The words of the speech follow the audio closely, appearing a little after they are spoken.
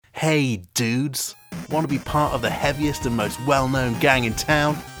Hey dudes, want to be part of the heaviest and most well-known gang in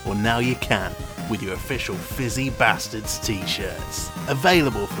town? Well, now you can, with your official Fizzy Bastards t-shirts.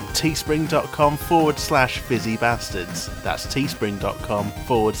 Available from teespring.com/Fizzy Bastards. That's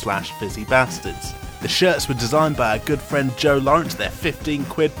teespring.com/Fizzy Bastards. The shirts were designed by our good friend Joe Lawrence. They're 15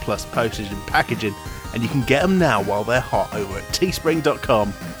 quid plus postage and packaging, and you can get them now while they're hot over at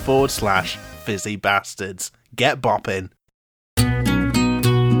teespring.com/Fizzy Bastards. Get bopping.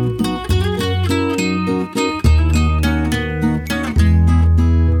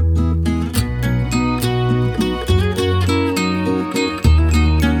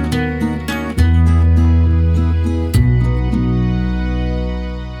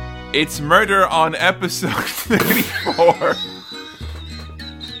 It's Murder on episode 34.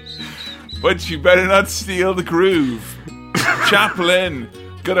 But you better not steal the groove. Chaplain,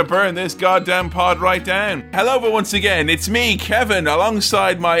 gonna burn this goddamn pod right down. Hello, but once again, it's me, Kevin,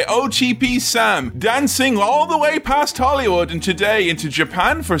 alongside my OTP Sam, dancing all the way past Hollywood and today into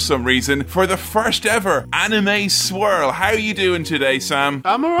Japan for some reason for the first ever anime swirl. How are you doing today, Sam?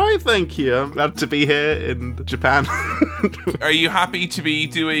 I'm alright, thank you. I'm glad to be here in Japan. Are you happy to be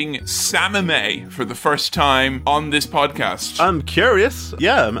doing Samime for the first time on this podcast? I'm curious.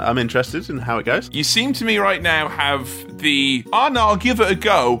 Yeah, I'm interested in how it goes. You seem to me right now have the, oh no, I'll give it a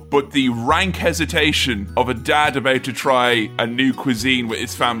go, but the rank hesitation of a dad about to try a new cuisine with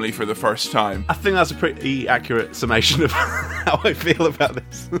his family for the first time. I think that's a pretty accurate summation of how I feel about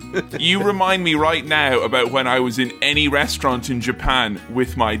this. You remind me right now about when I was in any restaurant in Japan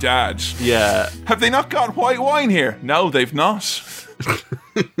with my dad. Yeah. Have they not got white wine here? No, they've not.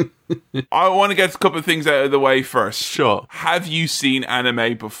 I want to get a couple of things out of the way first. Sure. Have you seen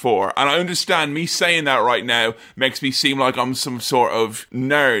anime before? And I understand me saying that right now makes me seem like I'm some sort of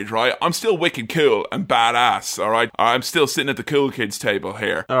nerd, right? I'm still wicked cool and badass, all right? I'm still sitting at the cool kids table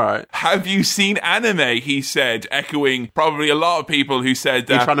here. All right. Have you seen anime, he said, echoing probably a lot of people who said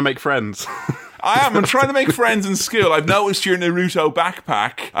that. You're trying to make friends. I'm trying to make friends in school. I've noticed your Naruto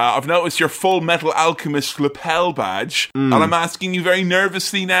backpack. I've noticed your Full Metal Alchemist lapel badge. And I'm asking you very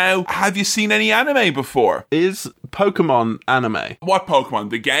nervously now, have you seen any anime before? Is Pokemon anime? What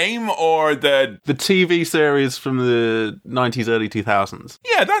Pokemon? The game or the TV series from the 90s, early 2000s?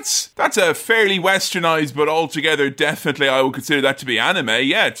 Yeah, that's a fairly westernized, but altogether definitely I would consider that to be anime.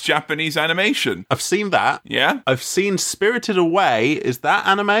 Yeah, it's Japanese animation. I've seen that. Yeah? I've seen Spirited Away. Is that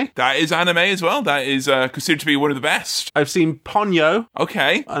anime? That is anime as well. That is considered to be one of the best. I've seen Ponyo.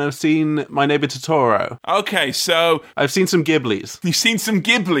 Okay. And I've seen My Neighbor Totoro. Okay, so I've seen some Ghiblis. You've seen some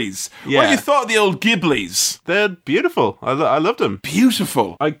Ghiblis. Yeah. What have you thought of the old Ghiblis? They're beautiful. I loved them.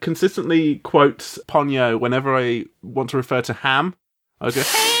 Beautiful. I consistently quote Ponyo whenever I want to refer to ham. I go,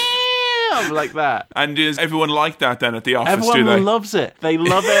 ham, like that. And does everyone like that then at the office, Everyone do they? loves it. They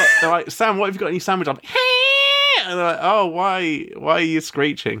love it. They're like, Sam, what have you got in your sandwich? I'm like, and they're like, oh, why are you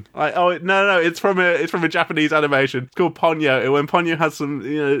screeching? Like, oh, no, it's from a Japanese animation. It's called Ponyo. And when Ponyo has some,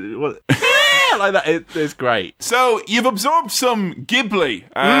 like that, it's great. So you've absorbed some Ghibli.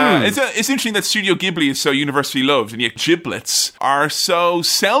 It's interesting that Studio Ghibli is so universally loved, and yet giblets are so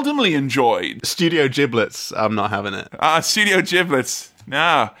seldomly enjoyed. Studio Giblets, I'm not having it. Studio Giblets.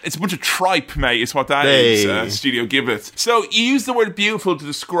 Nah, it's a bunch of tripe, mate, is what that is, Studio Ghibli. So, you use the word beautiful to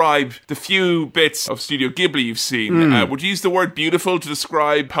describe the few bits of Studio Ghibli you've seen. Would you use the word beautiful to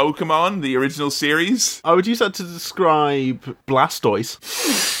describe Pokemon, the original series? I would use that to describe Blastoise.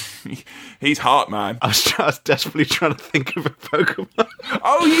 He's hot, man. I was desperately trying to think of a Pokemon.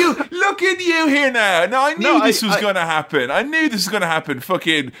 Oh, you! Look at you here now. No, I knew this was going to happen. I knew this was going to happen.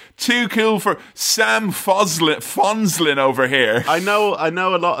 Fucking too cool for Sam Fonslin over here. I know a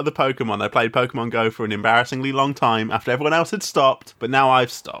lot of the Pokemon. I played Pokemon Go for an embarrassingly long time after everyone else had stopped, but now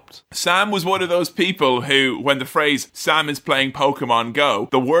I've stopped. Sam was one of those people who, when the phrase Sam is playing Pokemon Go,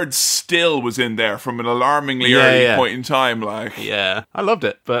 the word still was in there from an alarmingly early point in time. Like, yeah, I loved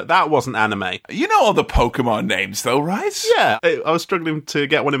it, but that wasn't anime. You know all the Pokemon names, though, right? Yeah, I was struggling to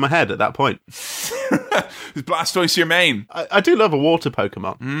get one in my head at that point. Is Blastoise your main? I do love a water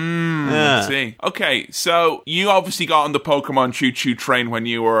Pokemon. Let's see. Okay, so you obviously got on the Pokemon choo-choo train when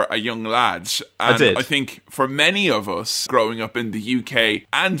you were a young lad. And I did. I think for many of us growing up in the UK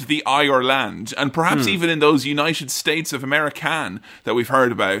and the Ireland, and perhaps even in those United States of American that we've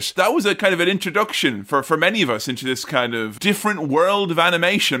heard about, that was a kind of an introduction for many of us into this kind of different world of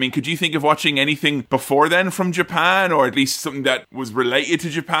animation. I mean, could you think of watching anything before then from Japan, or at least something that was related to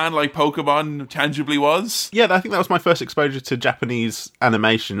Japan, like Pokemon, tangibly was? Yeah, I think that was my first exposure to Japanese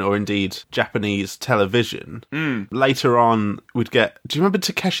animation, or indeed Japanese television. Later on, we'd get... Do you remember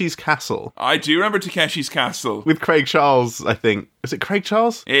Takeshi's Castle? I do remember Takeshi's Castle. With Craig Charles, I think. Is it Craig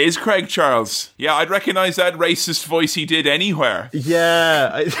Charles? It is Craig Charles. Yeah, I'd recognise that racist voice he did anywhere.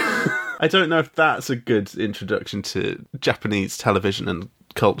 Yeah, I don't know if that's a good introduction to Japanese television and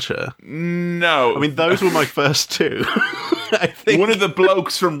culture. No. I mean, those were my first two. I think one of the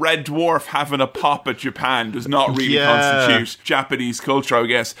blokes from Red Dwarf having a pop at Japan does not really constitute Japanese culture, I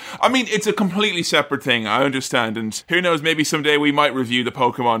guess. I mean, it's a completely separate thing, I understand, and who knows, maybe someday we might review the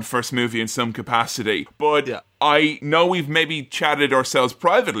Pokemon first movie in some capacity. But I know we've maybe chatted ourselves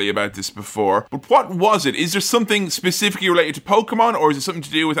privately about this before, but what was it? Is there something specifically related to Pokemon, or is it something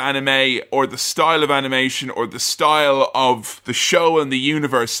to do with anime, or the style of animation, or the style of the show and the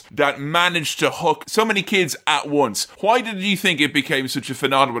universe that managed to hook so many kids at once? Why did you think it became such a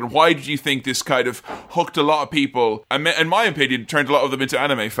phenomenon? Why did you think this kind of hooked a lot of people, and in my opinion, turned a lot of them into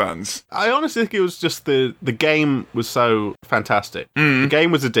anime fans? I honestly think it was just the game was so fantastic. The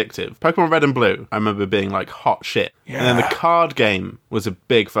game was addictive. Pokemon Red and Blue, I remember being like hot shit. Yeah. And then the card game was a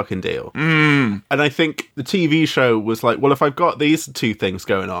big fucking deal. And I think the TV show was like, well, if I've got these two things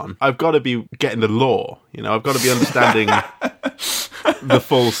going on, I've got to be getting the lore. You know, I've got to be understanding the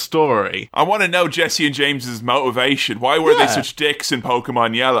full story. I want to know Jesse and James's motivation. Why were they such dicks in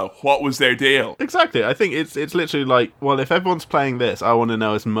Pokemon Yellow? What was their deal? Exactly. I think it's literally like, well, if everyone's playing this, I want to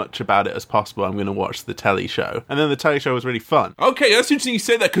know as much about it as possible. I'm going to watch the telly show. And then the telly show was really fun. Okay, that's interesting you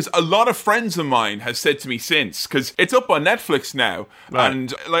say that, because a lot of friends of mine have said to me since, because it's up on Netflix now,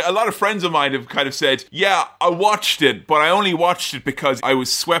 and like a lot of friends of mine have kind of said, yeah, I watched it, but I only watched it because I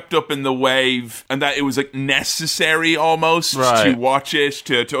was swept up in the wave, and that it was like necessary almost to watch it,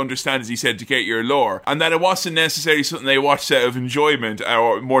 to understand, as he said, to get your lore, and that it wasn't necessarily something they watched out of enjoyment,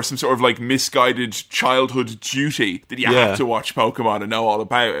 or more some sort of like misguided childhood duty that you have to watch Pokemon and know all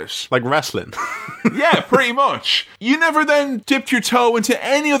about it. Like wrestling. Yeah, pretty much. You never then dipped your toe into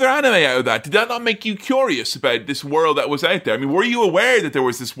any other anime out of that. Did that not make you curious about this world that was out there? I mean, were you aware that there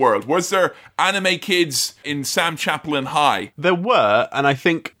was this world? Was there anime kids in Sam Chaplin High? There were, and I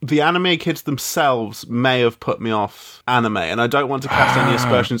think the anime kids themselves may have put me off anime, and I don't want to cast any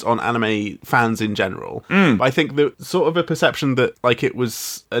aspersions on anime fans in general. But I think the sort of a perception that like it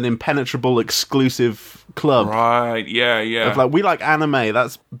was an impenetrable exclusive club. Right, yeah. Of like, we like anime,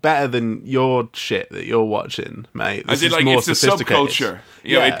 that's better than your shit that you're watching, mate. This As in, is like, more it's a subculture.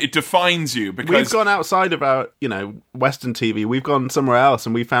 You know, it defines you, because we've gone outside of our, Western TV. We've gone somewhere else,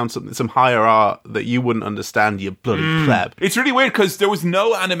 and we found some higher art that you wouldn't understand, you bloody pleb. It's really weird, because there was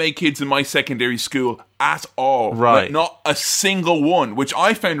no anime kids in my secondary school at all. Right. Like, not a single one, which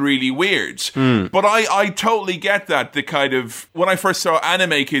I found really weird. But I totally get that. The kind of, when I first saw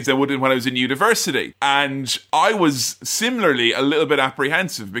anime kids, I would when I was in university. And I was similarly a little bit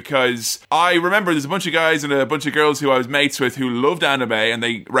apprehensive, because I remember there's a bunch of guys and a bunch of girls who I was mates with who loved anime, and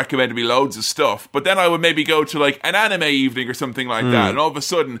they recommended me loads of stuff. But then I would maybe go to like an anime evening or something like that, and all of a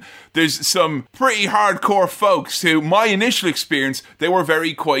sudden there's some pretty hardcore folks who, my initial experience, they were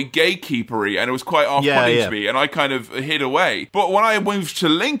very quite gatekeepery, and it was quite off-putting to me, and I kind of hid away. But when I moved to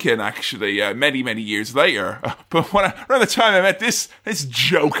Lincoln, actually, many years later, but around the time I met this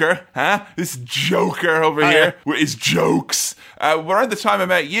joker, this joker over here with his jokes, around the time I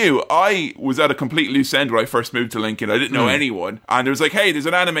met you, I was at a complete loose end when I first moved to Lincoln. I didn't know anyone, and it was like, hey, there's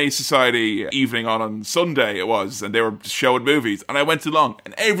an anime society evening on Sunday, it was, and they were showing movies, and I went along,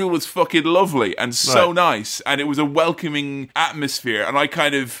 and everyone was fucking lovely and so nice, and it was a welcoming atmosphere, and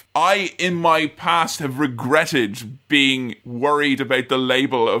I in my past have regretted being worried about the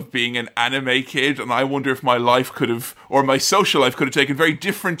label of being an anime kid, and I wonder if my life could have, or my social life could have taken very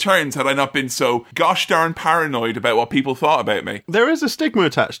different turns had I not been so gosh darn paranoid about what people thought about me. There is a stigma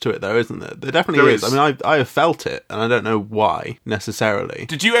attached to it, though, isn't there? There definitely is. I mean, I have felt it, and I don't know why, necessarily.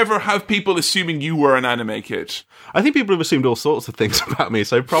 Did you ever have people assuming you were an anime kid? I think people have assumed all sorts of things about me,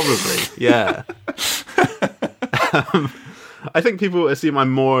 so probably, yeah. I think people assume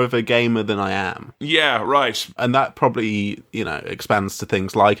I'm more of a gamer than I am. Yeah, right. And that probably, expands to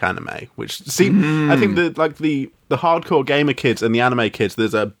things like anime, which I think that like the hardcore gamer kids and the anime kids,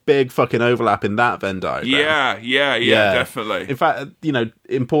 there's a big fucking overlap in that Venn diagram. Yeah, definitely. In fact,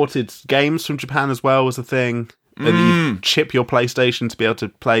 imported games from Japan as well was a thing. And you chip your PlayStation to be able to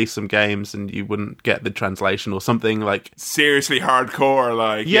play some games, and you wouldn't get the translation or something like seriously hardcore.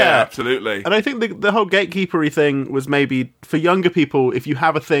 Like, yeah, absolutely. And I think the whole gatekeepery thing was maybe for younger people. If you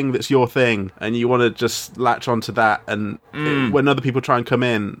have a thing that's your thing, and you want to just latch onto that, and when other people try and come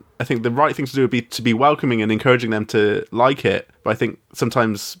in, I think the right thing to do would be to be welcoming and encouraging them to like it. But I think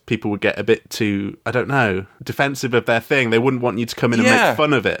sometimes people would get a bit too, I don't know, defensive of their thing. They wouldn't want you to come in and make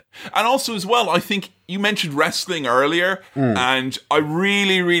fun of it. And also as well, I think you mentioned wrestling earlier, and I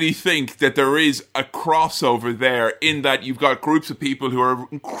really, really think that there is a crossover there in that you've got groups of people who are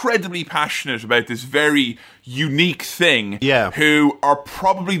incredibly passionate about this very unique thing, who are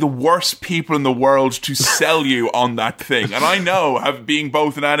probably the worst people in the world to sell you on that thing. And I know, being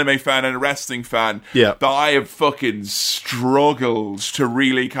both an anime fan and a wrestling fan, that I have fucking struggled to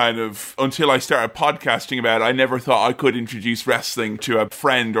really kind of, until I started podcasting about it, I never thought I could introduce wrestling to a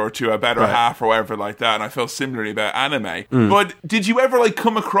friend or to a better half or whatever like that. And I felt similarly about anime. But did you ever like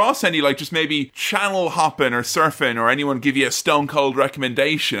come across any like just maybe channel hopping or surfing, or anyone give you a stone cold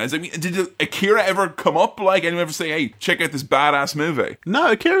recommendation? As I mean, did Akira ever come up? Like anyone ever say, "Hey, check out this badass movie"?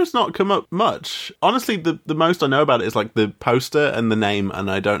 No, Akira's not come up much. Honestly, the most I know about it is like the poster and the name, and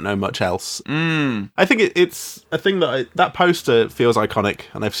I don't know much else. I think it's a thing that poster feels iconic,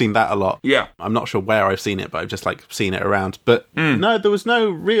 and I've seen that a lot. Yeah, I'm not sure where I've seen it, but I've just like seen it around. But no, there was no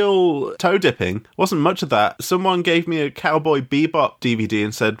real toe dipping. Wasn't much of that. Someone gave me a Cowboy Bebop DVD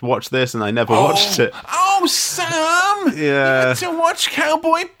and said, "Watch this," and I never watched it. Oh, Sam! Yeah, you get to watch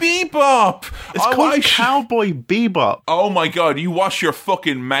Cowboy Bebop. It's called Cowboy Bebop. Oh my god! You wash your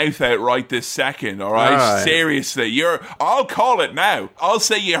fucking mouth out right this second. All right, seriously. I'll call it now. I'll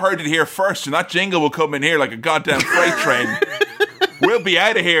say you heard it here first, and that jingle will come in here like a goddamn freight train. We'll be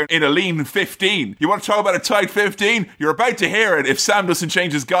out of here in a lean 15. You want to talk about a tight 15? You're about to hear it if Sam doesn't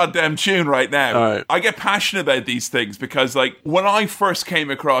change his goddamn tune right now. All right. I get passionate about these things because, like, when I first came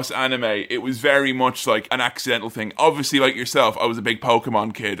across anime, it was very much like an accidental thing. Obviously, like yourself, I was a big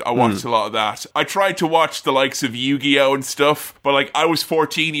Pokemon kid. I watched a lot of that. I tried to watch the likes of Yu-Gi-Oh! And stuff, but, like, I was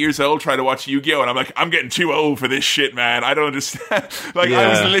 14 years old trying to watch Yu-Gi-Oh! And I'm like, I'm getting too old for this shit, man. I don't understand.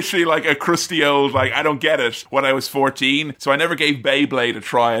 I was literally like a crusty old, like, I don't get it when I was 14. So I never gave Beyblade a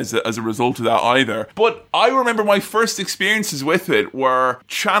try as a result of that either. But I remember my first experiences with it were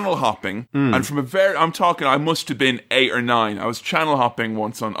channel hopping, and from I must have been 8 or 9. I was channel hopping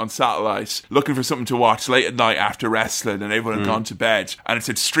once on satellite, looking for something to watch late at night after wrestling, and everyone had gone to bed, and it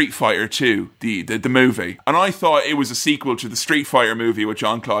said Street Fighter 2, the movie. And I thought it was a sequel to the Street Fighter movie with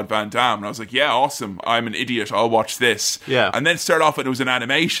Jean-Claude Van Damme, and I was like, yeah, awesome, I'm an idiot, I'll watch this. Yeah. And then it started off and it was an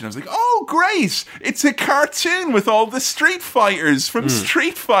animation. I was like, oh, great, it's a cartoon with all the Street Fighters from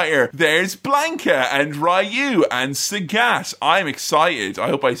Street Fighter. There's Blanca and Ryu and Sagat. I'm excited. I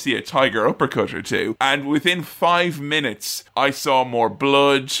hope I see a tiger uppercut or two. And within 5 minutes, I saw more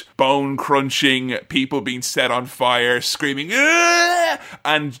blood, bone crunching, people being set on fire, screaming, "Aah!"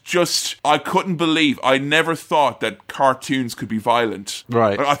 And just, I couldn't believe, I never thought that cartoons could be violent.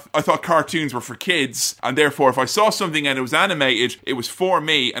 Right. I thought cartoons were for kids, and therefore if I saw something and it was animated, it was for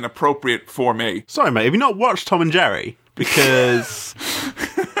me and appropriate for me. Sorry, mate, have you not watched Tom and Jerry? Because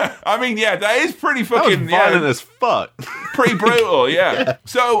I mean, yeah, that is pretty fucking violent as fuck. Pretty brutal, yeah.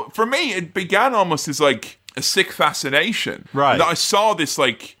 So for me, it began almost as like a sick fascination. Right. That I saw this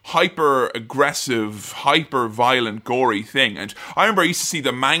like hyper aggressive, hyper violent, gory thing. And I remember I used to see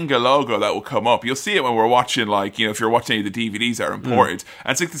the manga logo that will come up. You'll see it when we're watching, like, you know, if you're watching any of the DVDs that are imported.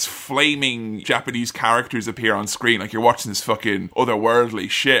 And it's like this flaming Japanese characters appear on screen. Like you're watching this fucking otherworldly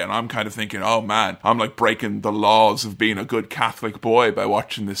shit. And I'm kind of thinking, oh man, I'm like breaking the laws of being a good Catholic boy by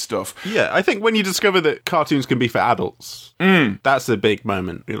watching this stuff. Yeah, I think when you discover that cartoons can be for adults, that's a big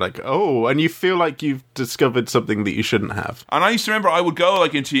moment. You're like, oh, and you feel like you've discovered something that you shouldn't have. And I used to remember I would go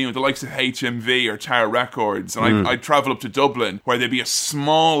like into the likes of HMV or Tower Records, and I'd travel up to Dublin where there'd be a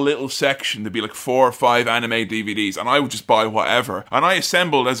small little section, there'd be like 4 or 5 anime DVDs, and I would just buy whatever. And I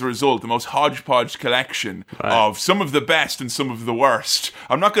assembled as a result the most hodgepodge collection of some of the best and some of the worst.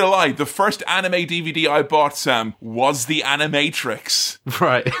 I'm not gonna lie, the first anime DVD I bought, Sam, was the Animatrix.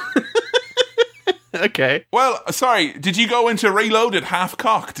 Right. Okay. Well, sorry, did you go into Reloaded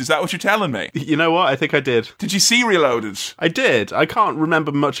half-cocked? Is that what you're telling me? You know what? I think I did. Did you see Reloaded? I did. I can't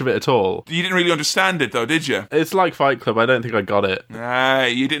remember much of it at all. You didn't really understand it, though, did you? It's like Fight Club. I don't think I got it.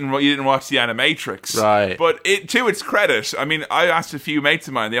 You didn't watch the Animatrix. Right. But to its credit, I mean, I asked a few mates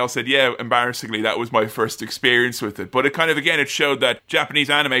of mine, they all said, yeah, embarrassingly, that was my first experience with it. But it kind of, again, it showed that Japanese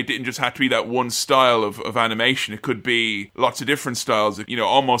anime didn't just have to be that one style of animation. It could be lots of different styles. You know,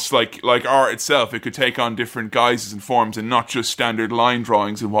 almost like art itself. It it could take on different guises and forms and not just standard line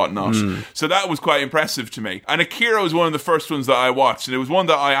drawings and whatnot. So that was quite impressive to me. And Akira was one of the first ones that I watched, and it was one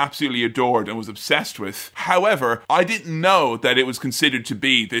that I absolutely adored and was obsessed with. However, I didn't know that it was considered to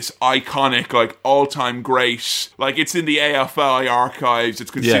be this iconic, like, all-time great. Like, it's in the AFI archives.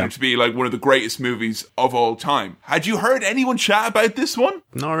 It's considered to be, like, one of the greatest movies of all time. Had you heard anyone chat about this one?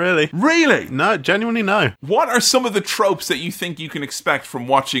 Not really. Really? No, genuinely no. What are some of the tropes that you think you can expect from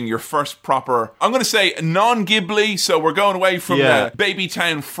watching your first proper, I'm going to say non-Ghibli, so we're going away from the Baby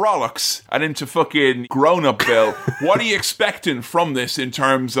Town frolics and into fucking grown-up-ville. What are you expecting from this in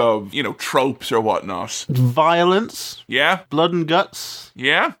terms of, you know, tropes or whatnot? Violence. Yeah? Blood and guts.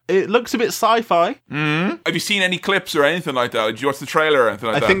 Yeah? It looks a bit sci-fi. Have you seen any clips or anything like that? Did you watch the trailer or anything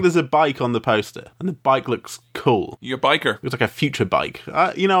like that? I think there's a bike on the poster, and the bike looks cool. You're a biker. It looks like a future bike.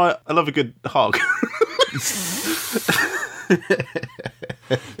 You know, I love a good hog.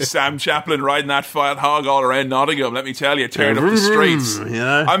 Sam Chaplin riding that fat hog all around Nottingham, let me tell you, tearing up the streets. You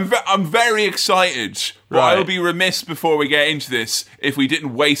know? I'm very excited, but Right. I will be remiss before we get into this if we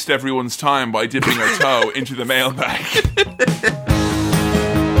didn't waste everyone's time by dipping our toe into the mailbag.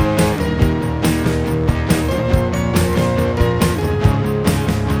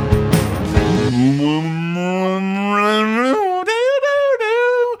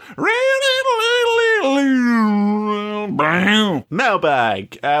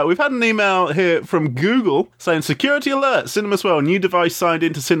 Mailbag. We've had an email here from Google saying, security alert, CinemaSwirl, new device signed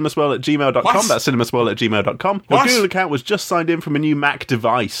in to cinemaswirl@gmail.com. What? That's cinemaswirl@gmail.com. Your What? Google account was just signed in from a new Mac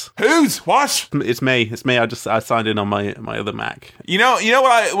device. Whose? What? It's me. I signed in on my other Mac. You know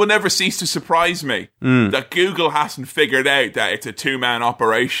what will never cease to surprise me? That Google hasn't figured out that it's a two-man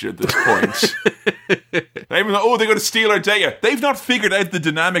operation at this point. They even they're going to steal our data. They've not figured out the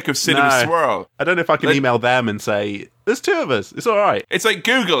dynamic of CinemaSwirl. I don't know if I can email them and say, there's two of us. It's all right. It's like,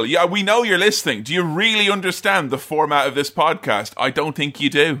 Google, yeah, we know you're listening. Do you really understand the format of this podcast? I don't think you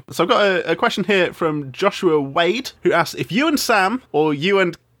do. So I've got a question here from Joshua Wade, who asks, if you and Sam, or you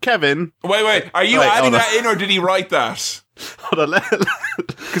and Kevin... Wait. Are you adding that in, or did he write that? Hold on,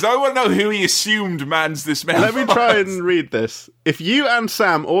 Because I want to know who he assumed mans this mail. let me try and read this. If you and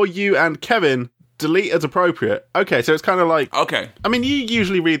Sam, or you and Kevin, delete as appropriate. Okay, so it's kind of like... Okay. I mean, you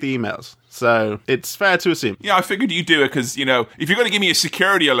usually read the emails, so it's fair to assume. Yeah, I figured you'd do it because, you know, if you're going to give me a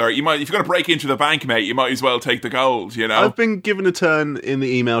security alert, if you're going to break into the bank, mate, you might as well take the gold, you know? I've been given a turn in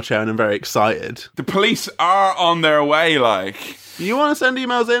the email chain and I'm very excited. The police are on their way, like... Do you want to send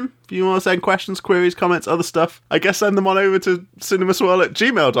emails in? Do you want to send questions, queries, comments, other stuff? I guess send them on over to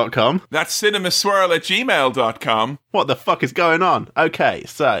cinemaswirl@gmail.com. That's cinemaswirl@gmail.com. What the fuck is going on? Okay,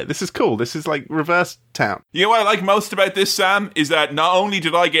 so this is cool. This is like reverse town. You know what I like most about this, Sam, is that not only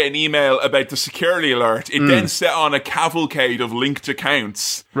did I get an email about the security alert, it then set on a cavalcade of linked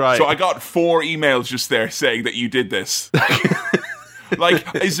accounts. Right. So I got 4 emails just there saying that you did this. Like,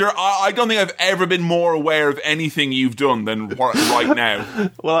 I don't think I've ever been more aware of anything you've done than right now.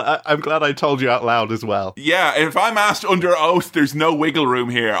 Well, I'm glad I told you out loud as well. Yeah, if I'm asked under oath, there's no wiggle room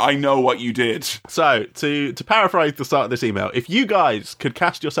here. I know what you did. So, to paraphrase the start of this email, if you guys could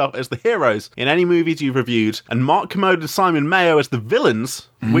cast yourself as the heroes in any movies you've reviewed, and Mark Kermode and Simon Mayo as the villains,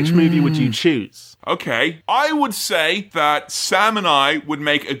 which movie would you choose? Okay, I would say that Sam and I would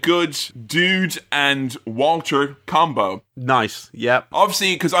make a good Dude and Walter combo. Nice, yep.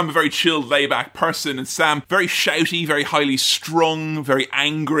 Obviously, because I'm a very chilled, laid-back person, and Sam, very shouty, very highly strung, very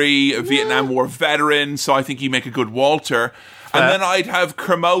angry, a Vietnam War veteran, so I think you make a good Walter. And then I'd have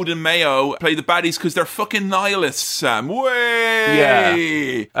Kermode and Mayo play the baddies because they're fucking nihilists, Sam.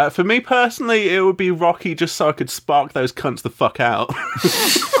 Way! Yeah. For me personally, it would be Rocky just so I could spark those cunts the fuck out.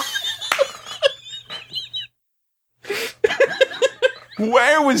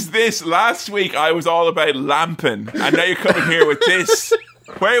 Where was this? Last week I was all about lamping, and now you're coming here with this.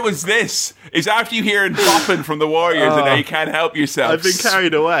 Where was this? It's after you hear bopping from the Warriors and now you can't help yourself. I've been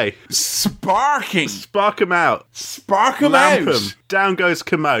carried away. Sparking. Spark them out. Spark them Lamp out. 'em. Down goes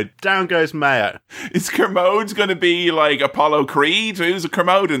Kermode. Down goes Mayo. Is Kermode's going to be like Apollo Creed? Who's a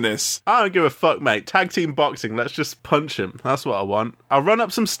Kermode in this? I don't give a fuck, mate. Tag team boxing. Let's just punch him. That's what I want. I'll run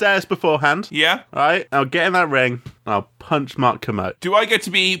up some stairs beforehand. Yeah? Right? I'll get in that ring. And I'll punch Mark Kermode. Do I get to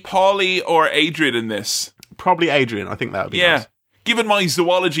be Paulie or Adrian in this? Probably Adrian. I think that would be nice. Given my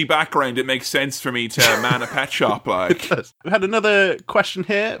zoology background, it makes sense for me to man a pet shop, like. We had another question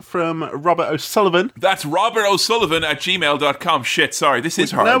here from Robert O'Sullivan. That's robertosullivan@gmail.com. Shit, sorry, this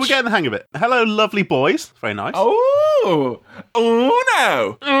is hard. No, we're getting the hang of it. Hello, lovely boys. Very nice. Oh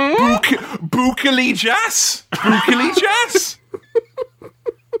no. Bookily Jazz? Bookily Jazz?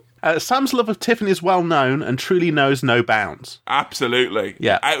 Sam's love of Tiffany is well known and truly knows no bounds. Absolutely.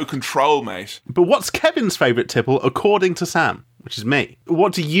 Yeah. Out of control, mate. But what's Kevin's favourite tipple according to Sam? Which is me.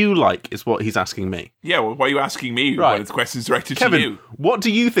 What do you like is what he's asking me. Yeah, well, why are you asking me Right. when the question's directed Kevin, to you? what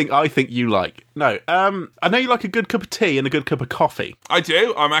do you think I think you like? No, I know you like a good cup of tea and a good cup of coffee. I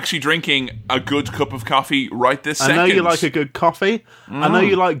do. I'm actually drinking a good cup of coffee right this second. I know you like a good coffee. I know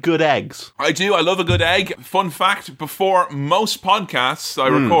you like good eggs. I do. I love a good egg. Fun fact, before most podcasts I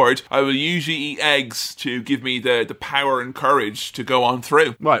record, I will usually eat eggs to give me the power and courage to go on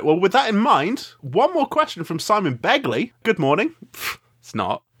through. Right, well, with that in mind, one more question from Simon Begley. Good morning. It's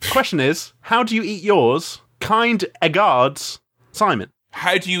not. The question is, how do you eat yours? Kind egards, Simon.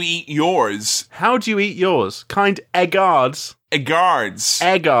 How do you eat yours? How do you eat yours? Kind egards. Egards.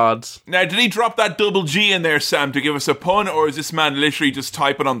 Egards. Now, did he drop that double G in there, Sam, to give us a pun, or is this man literally just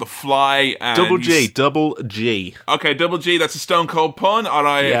typing on the fly? And Double G. Okay, double G, that's a stone cold pun, and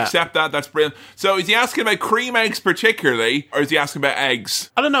I accept that, that's brilliant. So is he asking about cream eggs particularly, or is he asking about eggs?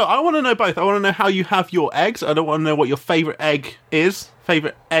 I don't know. I want to know both. I want to know how you have your eggs. I don't want to know what your favourite egg is.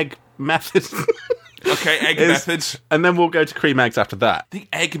 Favourite egg method. Okay, egg methods. And then we'll go to cream eggs after that. The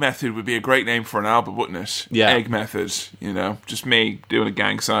egg method would be a great name for an album, wouldn't it? Yeah. Egg methods, you know, just me doing a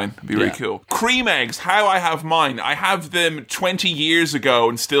gang sign. It'd be really Yeah. cool. Cream eggs, how I have mine. I have them 20 years ago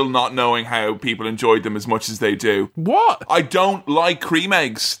and still not knowing how people enjoyed them as much as they do. What? I don't like cream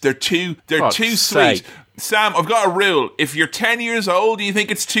eggs. They're too Fuck's sweet. sake. Sam, I've got a rule. If you're 10 years old and you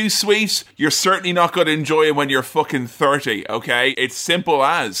think it's too sweet, you're certainly not going to enjoy it when you're fucking 30, okay? It's simple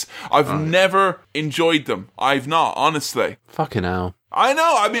as. I've never enjoyed them. I've not, honestly. Fucking hell. I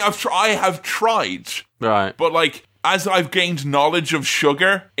know, I mean, I have tried. Right. But, like, as I've gained knowledge of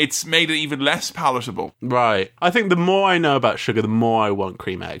sugar, it's made it even less palatable. Right. I think the more I know about sugar, the more I want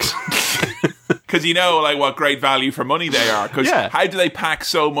cream eggs. Because you know, like, what great value for money they are. Because Yeah. how do they pack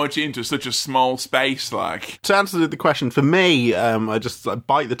so much into such a small space, like? To answer the question, for me, I just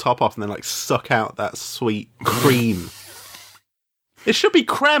bite the top off and then suck out that sweet cream. It should be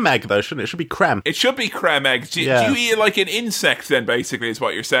creme egg, though, shouldn't it? It should be creme. It should be creme eggs. Do you eat it like an insect, then, basically, is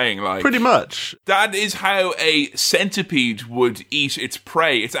what you're saying? Like, Pretty much. that is how a centipede would eat its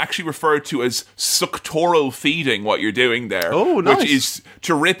prey. It's actually referred to as suctoral feeding, what you're doing there. Oh, nice. Which is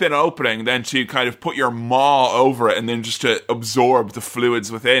to rip an opening, then to kind of put your maw over it, and then just to absorb the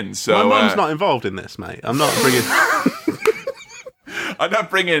fluids within. So My mum's not involved in this, mate. I'm not bringing... I'm not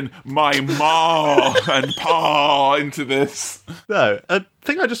bringing my maw and paw into this. No, I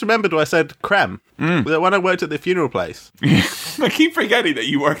think I just remembered what I said creme. When I worked at the funeral place. I keep forgetting that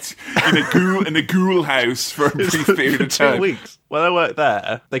you worked in a ghoul house for a brief period of time. 2 weeks. When I worked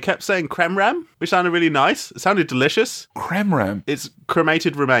there, they kept saying creme ram, which sounded really nice. It sounded delicious. Creme ram. It's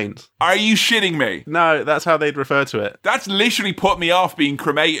cremated remains. Are you shitting me? No, that's how they'd refer to it. That's literally put me off being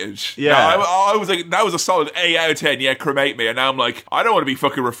cremated. Yeah. No, I was like, that was a solid 8 out of 10. Yeah, cremate me. And now I'm like, I don't want to be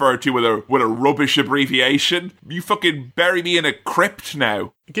fucking referred to with a rubbish abbreviation. You fucking bury me in a crypt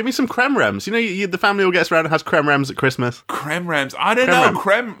now. Give me some creme rams. You know, the family all gets around and has creme rams at Christmas. Creme rams. I don't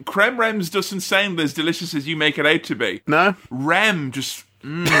Creme know. Creme rams doesn't sound as delicious as you make it out to be. No? Rem just.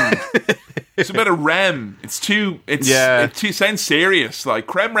 It's a bit of rem. It sounds serious. Like,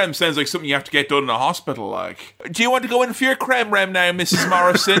 creme rem sounds like something you have to get done in a hospital. Like, do you want to go in for your creme rem now, Mrs.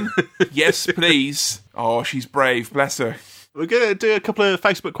 Morrison? Yes, please. Oh, she's brave. Bless her. We're going to do a couple of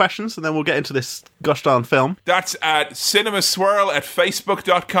Facebook questions and then we'll get into this gosh darn film. That's at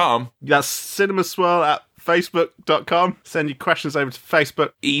cinemaswirl@facebook.com. That's cinemaswirl@facebook.com. Send your questions over to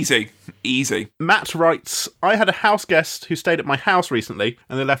Facebook. Easy. Matt writes, I had a house guest who stayed at my house recently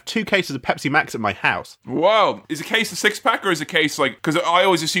and they left 2 cases of Pepsi Max at my house. Whoa. Is a case a 6-pack or is a case like... Because I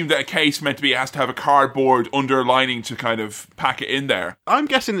always assumed that a case meant to be... It has to have a cardboard underlining to kind of pack it in there. I'm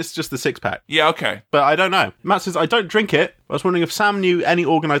guessing it's just the 6-pack, Yeah, okay. but I don't know. Matt says, I don't drink it. I was wondering if Sam knew any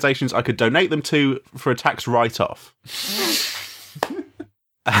organisations I could donate them to for a tax write-off.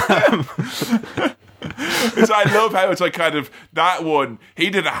 Because I love how it's like kind of that one.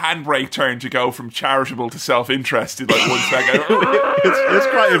 He did a handbrake turn to go from charitable to self-interest in like 1 second. It's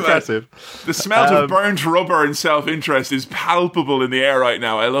quite impressive. The smell of burnt rubber and self-interest is palpable in the air right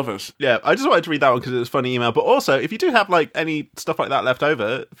now. I love it. Yeah, I just wanted to read that one because it was a funny email. But also, if you do have like any stuff like that left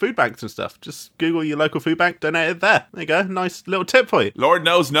over, food banks and stuff, just Google your local food bank, donate it there. There you go. Nice little tip for you. Lord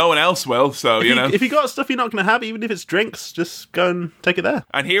knows no one else will, so you know. If you got stuff you're not going to have, even if it's drinks, just go and take it there.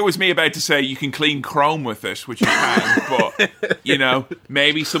 And here was me about to say you can clean Chrome with it, which you can, but, you know,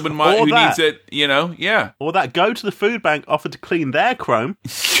 maybe someone might Or who that. needs it, you know, yeah. Or that go to the food bank offered to clean their Chrome.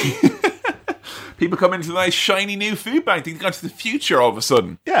 People come into the nice shiny new food bank. They've gone to the future all of a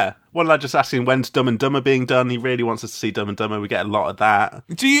sudden. Yeah. One lad just asking when's Dumb and Dumber being done. He really wants us to see Dumb and Dumber. We get a lot of that.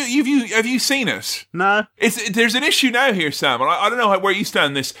 Have you seen it? No. There's an issue now here, Sam, and I don't know where you stand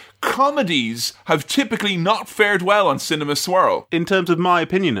on this. Comedies have typically not fared well on Cinema Swirl. In terms of my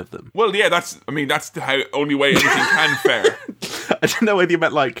opinion of them. Well, yeah, that's the only way anything can fare. I don't know whether you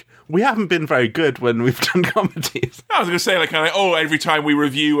meant, like, we haven't been very good when we've done comedies. I was going to say, like, every time we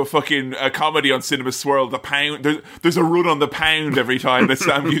review a comedy on Cinema Swirl, the pound, there's a run on the pound every time that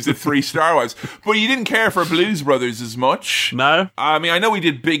Sam gives it 3 Star Wars. But you didn't care for Blues Brothers as much. No. I mean, I know we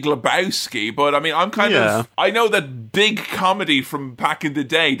did Big Lebowski, but I mean, I'm kind of, I know that big comedy from back in the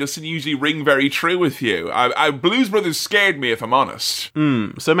day doesn't usually ring very true with you. Blues Brothers scared me, if I'm honest.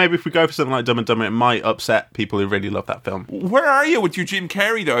 So maybe if we go for something like Dumb and Dumber, it might upset people who really love that film. Where are you with your Jim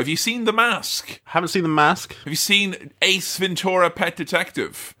Carrey, though? Have you seen The Mask? Haven't seen The Mask. Have you seen Ace Ventura: Pet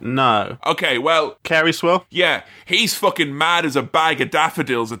Detective? No. Okay, well... Carrey Swill? Yeah, he's fucking mad as a bag of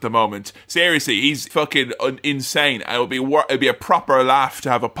daffodils at the moment. Seriously, he's fucking insane. And it'd be a proper laugh to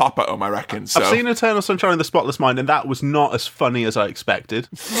have a pop at him, I reckon. So. I've seen Eternal Sunshine of the Spotless Mind, and that was not as funny as I expected.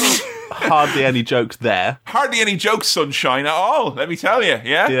 Hardly any jokes there. Hardly any jokes, Sunshine, at all, let me tell you,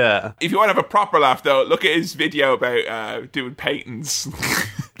 yeah? Yeah. If you want to have a proper laugh, though, look at his video about doing patents.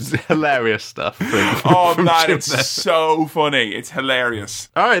 Hilarious stuff. From man, it's so funny. It's hilarious.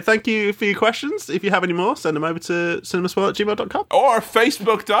 All right, thank you for your questions. If you have any more, send them over to cinemaswirl@gmail.com. Or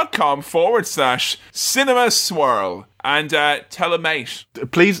facebook.com/cinemaswirl. And tell a mate.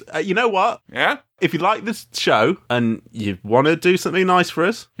 Please, you know what? Yeah? If you like this show and you want to do something nice for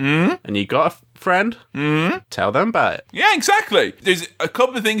us, and you got a friend, tell them about it. Yeah, exactly. There's a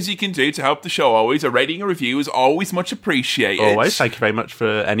couple of things you can do to help the show always. A rating, a review is always much appreciated. Always. Thank you very much for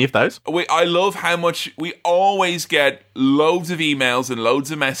any of those. I love how much we always get loads of emails and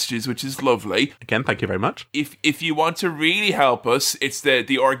loads of messages, which is lovely. Again, thank you very much. If you want to really help us, it's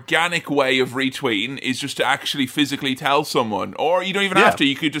the organic way of retweeting is just to actually physically tell someone. Or you don't even have to.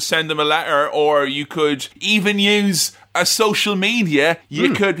 You could just send them a letter, or you could even use a social media.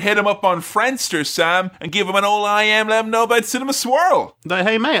 You could hit them up on Friendster, Sam, and give them an old IM, let them know about Cinema Swirl.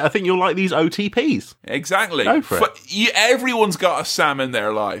 Hey, mate, I think you'll like these OTPs. Exactly. Go for it. Everyone's got a Sam in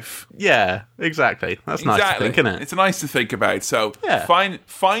their life. Yeah, exactly. That's nice to think, isn't it? It's nice to think about. So yeah.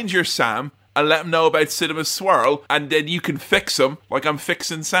 Find your Sam and let them know about Cinema Swirl, and then you can fix them like I'm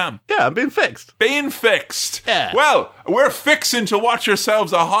fixing Sam. Yeah, I'm being fixed. Being fixed. Yeah. Well, we're fixing to watch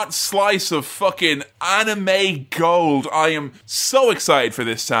ourselves a hot slice of fucking anime gold. I am so excited for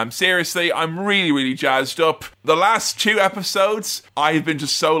this, Sam. Seriously, I'm really, really jazzed up. The last 2 episodes, I've been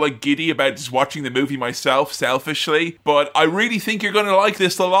just so giddy about just watching the movie myself, selfishly. But I really think you're going to like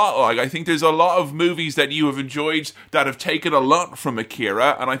this a lot. I think there's a lot of movies that you have enjoyed that have taken a lot from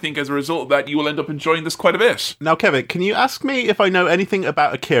Akira, and I think as a result of that, you will end up enjoying this quite a bit. Now, Kevin, can you ask me if I know anything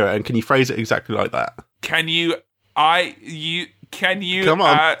about Akira, and can you phrase it exactly like that? Can you? Come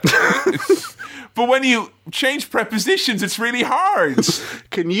on. But when you change prepositions, it's really hard.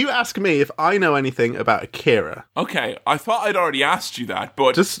 Can you ask me if I know anything about Akira? Okay, I thought I'd already asked you that,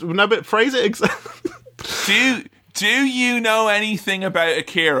 but but phrase it exactly. Do you know anything about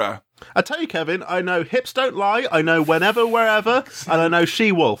Akira? I tell you, Kevin, I know Hips Don't Lie, I know Whenever, Wherever, and I know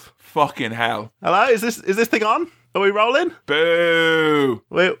She-Wolf. Fucking hell. Hello, is this thing on? Are we rolling? Boo.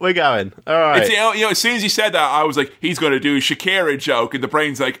 We're going. All right. As soon as you said that, I was like, he's going to do a Shakira joke, and the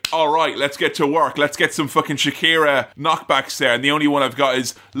brain's like, all right, let's get to work. Let's get some fucking Shakira knockbacks there. And the only one I've got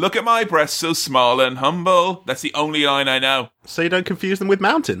is, look at my breasts so small and humble. That's the only line I know. So you don't confuse them with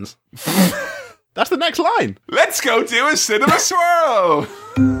mountains. That's the next line. Let's go do a Cinema Swirl.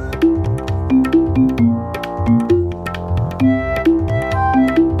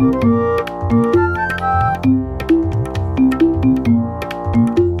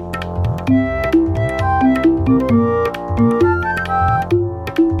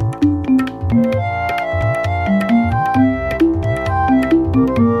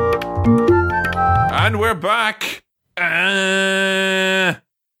 And we're back.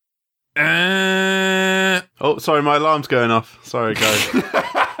 Oh, sorry, my alarm's going off. Sorry, guys.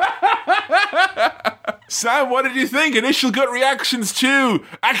 Sam, what did you think? Initial gut reactions to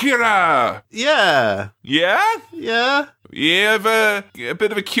Akira. Yeah. Yeah? Yeah. You have a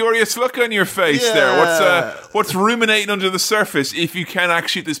bit of a curious look on your face there. What's ruminating under the surface, if you can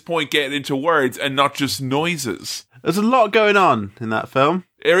actually at this point get it into words and not just noises? There's a lot going on in that film.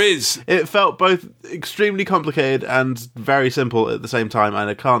 There is. It felt both extremely complicated and very simple at the same time, and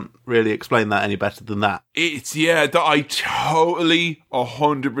I can't really explain that any better than that. I totally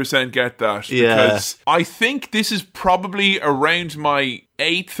 100% get that. Yeah. Because I think this is probably around my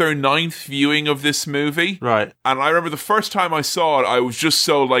 8th or 9th viewing of this movie. Right. And I remember the first time I saw it, I was just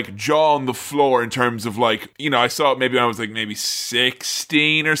so, like, jaw on the floor in terms of, like, you know, I saw it maybe when I was, like, maybe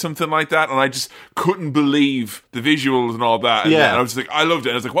 16 or something like that, and I just couldn't believe the visuals and all that. And then I was just like, I loved it.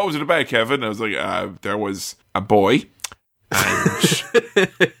 And I was like, what was it about, Kevin? And I was like, there was a boy.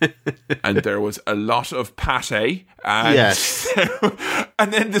 And there was a lot of pate. And, yes.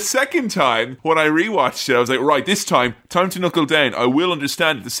 And then the second time, when I rewatched it, I was like, right, this time to knuckle down. I will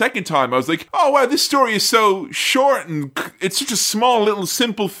understand it. The second time, I was like, oh, wow, this story is so short and it's such a small, little,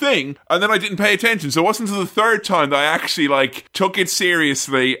 simple thing. And then I didn't pay attention. So it wasn't until the third time that I actually, like, took it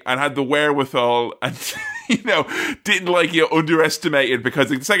seriously and had the wherewithal and... you know, didn't underestimate it, because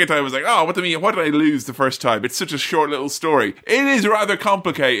the second time I was like, oh, what did I lose the first time? It's such a short little story. It is rather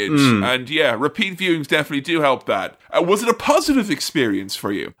complicated. And yeah, repeat viewings definitely do help that. Was it a positive experience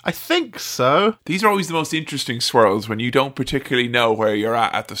for you? I think so. These are always the most interesting swirls when you don't particularly know where you're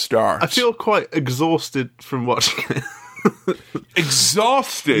at the start. I feel quite exhausted from watching it.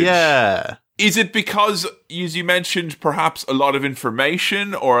 Exhausted? Yeah. Is it because, as you mentioned, perhaps a lot of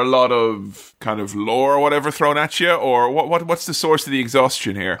information or a lot of kind of lore or whatever thrown at you? Or what's the source of the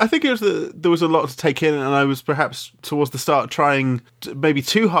exhaustion here? I think it was there was a lot to take in, and I was perhaps towards the start trying maybe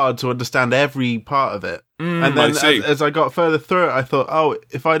too hard to understand every part of it. And then as I got further through it, I thought, oh,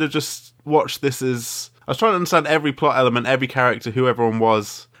 if I'd have just watched this as... I was trying to understand every plot element, every character, who everyone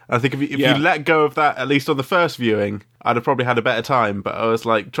was. And I think if you let go of that, at least on the first viewing, I'd have probably had a better time. But I was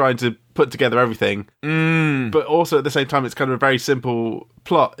like trying to put together everything. But also at the same time, it's kind of a very simple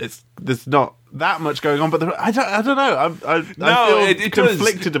plot. There's not that much going on. But I don't know. I feel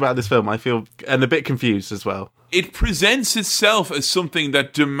conflicted about this film. I feel and a bit confused as well. It presents itself as something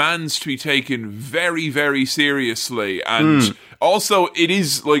that demands to be taken very, very seriously. And also, it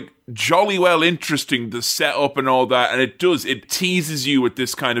is, like, jolly well interesting, the setup and all that. And it teases you with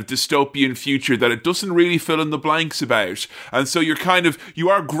this kind of dystopian future that it doesn't really fill in the blanks about. And so you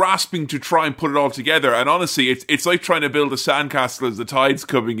are grasping to try and put it all together. And honestly, it's like trying to build a sandcastle as the tide's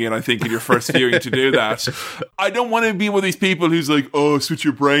coming in, I think, in your first viewing to do that. I don't want to be one of these people who's like, oh, switch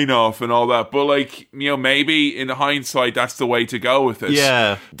your brain off and all that. But, like, you know, maybe in hindsight, that's the way to go with it.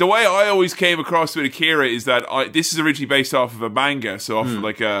 Yeah. The way I always came across with Akira is that this is originally based off of a manga, so off of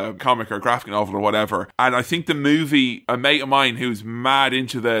like a comic or graphic novel or whatever. And I think the movie, a mate of mine who's mad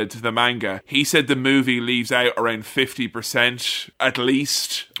into the manga, he said the movie leaves out around 50% at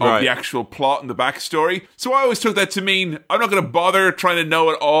least of the actual plot and the backstory. So I always took that to mean I'm not going to bother trying to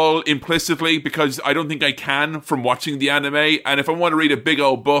know it all implicitly, because I don't think I can from watching the anime. And if I want to read a big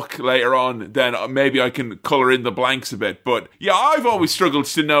old book later on, then maybe I can colour in the blanks a bit. But yeah, I've always struggled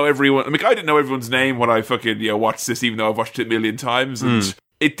to know everyone. I mean, I didn't know everyone's name when I fucking watched this, even though I've watched it a million times. And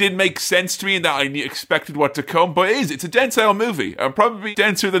it did make sense to me in that I expected what to come, but it's a dense old movie, and probably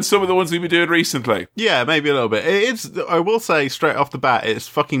denser than some of the ones we've been doing recently. Yeah, maybe a little bit. I will say straight off the bat, it's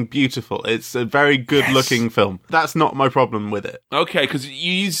fucking beautiful. It's a very good looking film. That's not my problem with it. Okay, because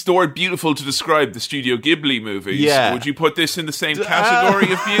you used the word beautiful to describe the Studio Ghibli movies. Yeah. Would you put this in the same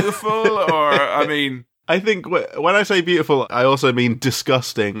category of beautiful, or, I mean... I think when I say beautiful, I also mean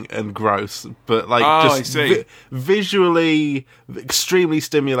disgusting and gross, but like visually extremely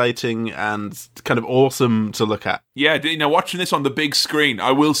stimulating and kind of awesome to look at. Yeah, watching this on the big screen,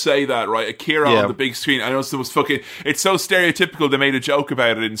 I will say that, right? Akira on the big screen, I know it was fucking... It's so stereotypical, they made a joke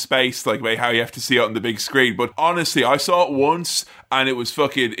about it in space, like about how you have to see it on the big screen, but honestly, I saw it once, and it was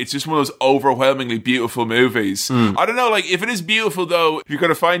fucking... It's just one of those overwhelmingly beautiful movies. I don't know, like, if it is beautiful, though, if you're going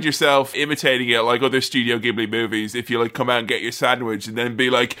to find yourself imitating it like other Studio Ghibli movies, if you, like, come out and get your sandwich and then be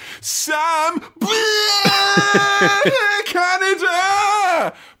like, Sam,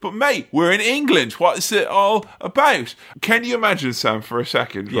 Canada! But, mate, we're in England. What is it all about? Can you imagine, Sam, for a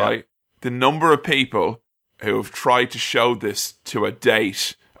second, right? The number of people who have tried to show this to a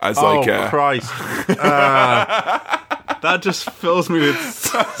date as like a... Christ. That just fills me with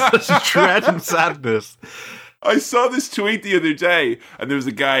such dread and sadness. I saw this tweet the other day, and there was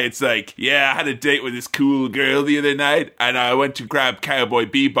a guy, it's like, yeah, I had a date with this cool girl the other night, and I went to grab Cowboy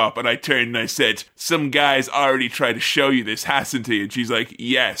Bebop, and I turned and I said, some guy's already tried to show you this, hasn't he? And she's like,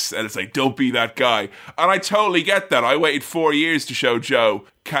 yes. And it's like, don't be that guy. And I totally get that. I waited 4 years to show Joe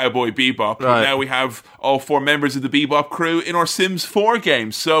Cowboy Bebop. Right. Now we have all 4 members of the Bebop crew in our Sims 4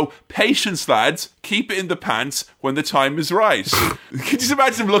 game. So patience, lads. Keep it in the pants when the time is right. Can you just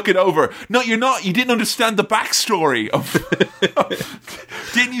imagine them looking over? No, you're not. You didn't understand the backstory of...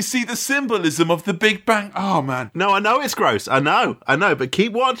 Didn't you see the symbolism of the Big Bang? Oh, man. No, I know it's gross. I know, but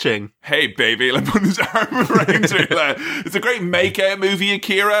keep watching. Hey, baby, like put his arm around her. Like, it's a great make-out movie,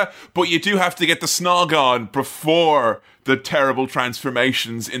 Akira, but you do have to get the snog on before the terrible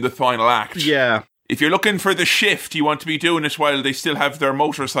transformations in the final act. Yeah. If you're looking for the shift, you want to be doing it while they still have their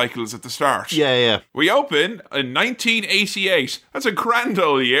motorcycles at the start. Yeah. We open in 1988. That's a grand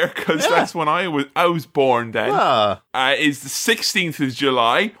old year, because that's when I was born then. Is the 16th of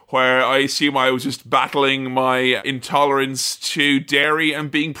July, where I assume I was just battling my intolerance to dairy and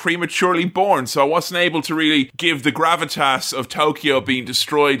being prematurely born, so I wasn't able to really give the gravitas of Tokyo being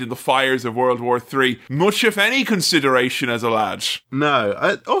destroyed in the fires of World War III much, if any, consideration as a lad. No.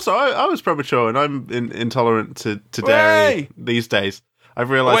 I was premature, and I'm intolerant to dairy these days. I've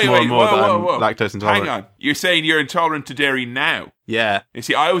realised more and more that I'm lactose intolerant. Hang on. You're saying you're intolerant to dairy now? Yeah. You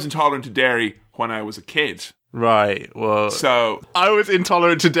see, I was intolerant to dairy when I was a kid. Right, well... So... I was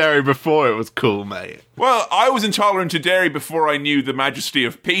intolerant to dairy before it was cool, mate. Well, I was intolerant to dairy before I knew the majesty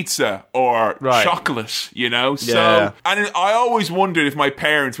of pizza or chocolate, you know? So, and I always wondered if my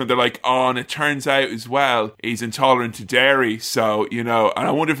parents, when they're like, oh, and it turns out as well, he's intolerant to dairy, so, you know, and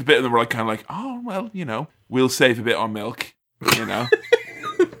I wonder if a bit of them were like, kind of like, oh, well, you know, we'll save a bit on milk, you know?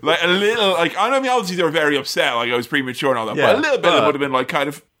 Like a little, like, I mean, obviously they were very upset, like I was premature and all that, but a little bit of it would have been like kind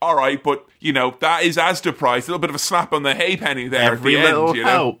of, all right, but, you know, that is Asda price, a little bit of a slap on the hay penny there at the end. Every little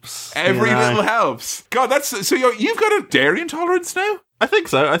helps. Every little helps. God, that's, so you've got a dairy intolerance now? I think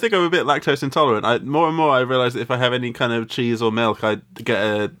so. I think I'm a bit lactose intolerant. More and more I realise that if I have any kind of cheese or milk, I get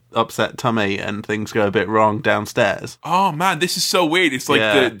a upset tummy and things go a bit wrong downstairs. Oh man, this is so weird. It's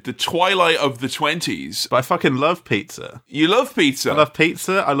like the twilight of the 20s. But I fucking love pizza. You love pizza? I love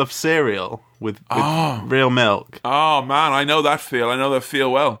pizza. I love cereal with real milk. Oh man, I know that feel. I know that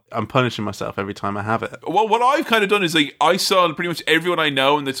feel well. I'm punishing myself every time I have it. Well, what I've kind of done is like I saw pretty much everyone I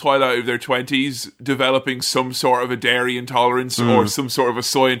know in the twilight of their 20s developing some sort of a dairy intolerance or some sort of a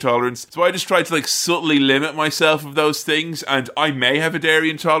soy intolerance. So I just tried to like subtly limit myself of those things, and I may have a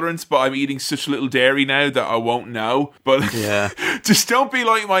dairy intolerance, but I'm eating such little dairy now that I won't know. But just don't be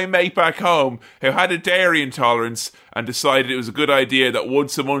like my mate back home who had a dairy intolerance and decided it was a good idea that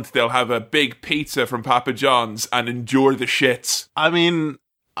once a month they'll have a big pizza from Papa John's and endure the shits. I mean,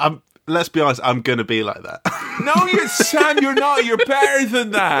 let's be honest, I'm going to be like that. No, Sam, you're not. You're better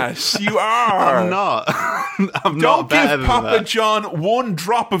than that. You are. I'm not. Don't give Papa John one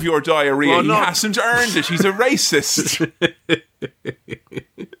drop of your diarrhea. He hasn't earned it. He's a racist.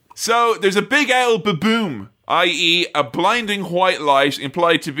 So there's a big L baboom, i.e. a blinding white light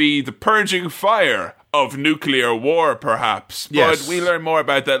implied to be the purging fire of nuclear war, perhaps. But we learn more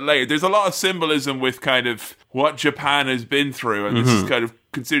about that later. There's a lot of symbolism with kind of what Japan has been through, and this is kind of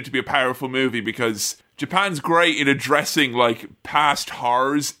considered to be a powerful movie because Japan's great in addressing like past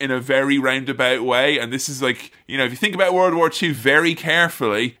horrors in a very roundabout way, and this is like, you know, if you think about World War II very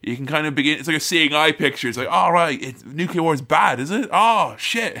carefully, you can kind of begin, it's like a seeing eye picture. It's like, oh right, nuclear war is bad, is it? Oh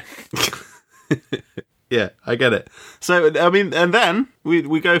shit. Yeah, I get it. So, I mean, and then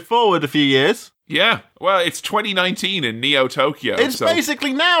we go forward a few years. Yeah, well, it's 2019 in Neo Tokyo. It's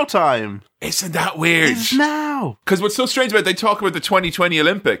basically now time. Isn't that weird? It's now. Because what's so strange about it, they talk about the 2020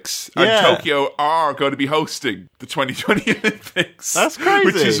 Olympics, and Tokyo are going to be hosting the 2020 Olympics. That's crazy.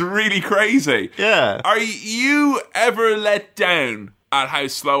 Which is really crazy. Yeah. Are you ever let down at how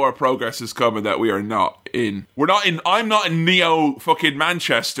slow our progress is coming that we are not in? I'm not in Neo fucking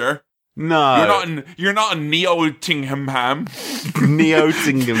Manchester. No. You're not in Neo-Tingham.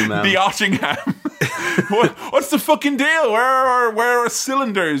 Neo-Tingham. The Ottingham. What's the fucking deal? Where are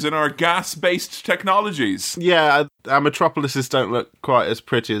cylinders in our gas-based technologies? Yeah, our metropolises don't look quite as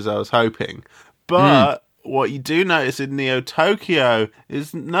pretty as I was hoping. But what you do notice in Neo Tokyo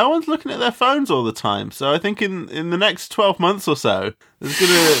is no one's looking at their phones all the time. So I think in the next 12 months or so,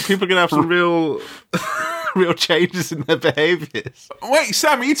 people are going to have some real changes in their behaviours. Wait,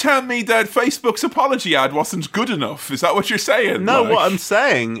 Sam, are you telling me that Facebook's apology ad wasn't good enough? Is that what you're saying? No, what I'm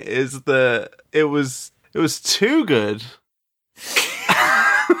saying is that it was too good.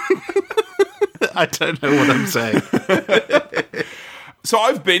 I don't know what I'm saying. So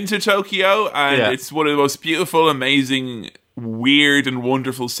I've been to Tokyo, and it's one of the most beautiful, amazing weird and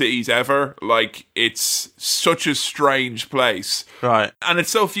wonderful cities ever. Like, it's such a strange place. Right. And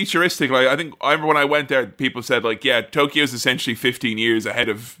it's so futuristic. Like, I remember when I went there, people said, like, yeah, Tokyo's essentially 15 years ahead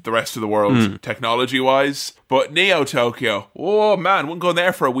of the rest of the world, technology-wise. But Neo Tokyo, oh man, wouldn't go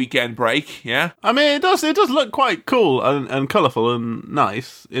there for a weekend break, yeah? I mean, it does look quite cool and colourful and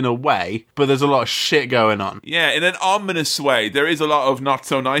nice in a way, but there's a lot of shit going on. Yeah, in an ominous way. There is a lot of not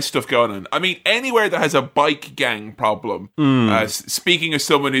so nice stuff going on. I mean, anywhere that has a bike gang problem, speaking as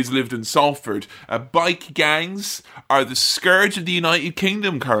someone who's lived in Salford, bike gangs are the scourge of the United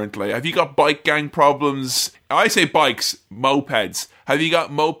Kingdom currently. Have you got bike gang problems? I say bikes, mopeds. Have you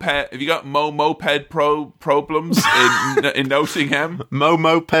got moped problems in Nottingham?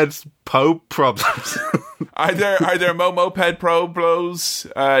 Mopeds problems. Are there moped problems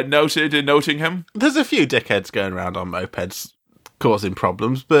noted in Nottingham? There's a few dickheads going around on mopeds causing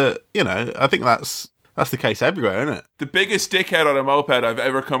problems, but I think that's the case everywhere, isn't it? The biggest dickhead on a moped I've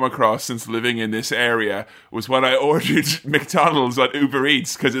ever come across since living in this area was when I ordered McDonald's on Uber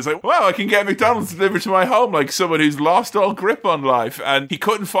Eats, because it's like, wow, I can get McDonald's delivered to my home, like someone who's lost all grip on life. And he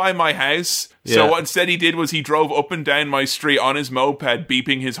couldn't find my house. So what instead he did was he drove up and down my street on his moped,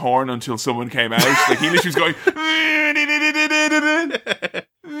 beeping his horn until someone came out. Like, he literally was going...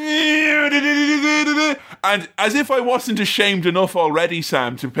 And as if I wasn't ashamed enough already,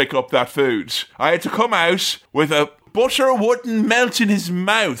 Sam, to pick up that food, I had to come out with a butter wouldn't melt in his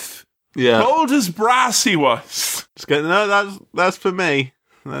mouth. Yeah. Cold as brass he was. No, that's for me.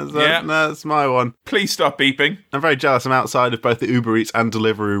 That's my one. Please stop beeping. I'm very jealous. I'm outside of both the Uber Eats and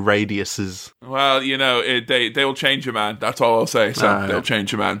Deliveroo radiuses. Well, they will change you, man. That's all I'll say, Sam. They'll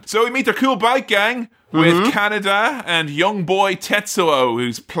change you, man. So we meet their cool bike gang with Canada and young boy Tetsuo,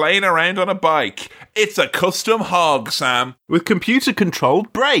 who's playing around on a bike. It's a custom hog, Sam. With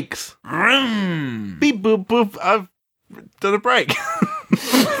computer-controlled brakes. Beep, boop, boop. I've done a brake.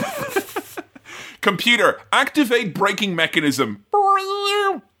 Computer, activate braking mechanism.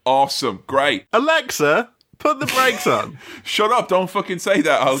 Awesome. Great. Alexa, put the brakes on. Shut up. Don't fucking say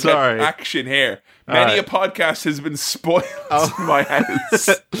that. I'll get action here. Many a podcast has been spoiled in my house.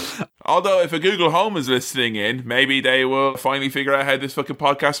 Although, if a Google Home is listening in, maybe they will finally figure out how this fucking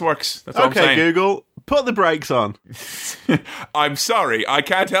podcast works. That's all I'm saying. Okay, Google, put the brakes on. I'm sorry. I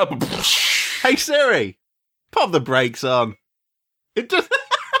can't help it. Hey, Siri, put the brakes on. It just...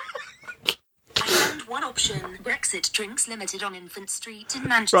 One option, Brexit Drinks Limited on Infant Street in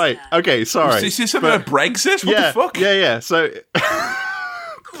Manchester. Right, okay, sorry. Is this something about Brexit? What the fuck? Yeah, so...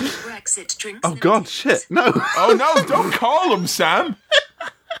 Call Brexit Drinks Oh, God, shit, no. Oh, no, don't call them, Sam.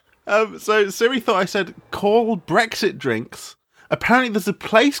 So Siri thought I said, call Brexit Drinks. Apparently there's a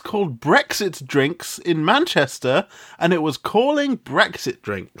place called Brexit Drinks in Manchester, and it was calling Brexit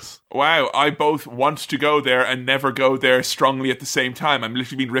Drinks. Wow, I both want to go there and never go there strongly at the same time. I'm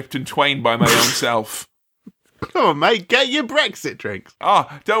literally being ripped in twain by my own self. Come on, mate, get your Brexit drinks.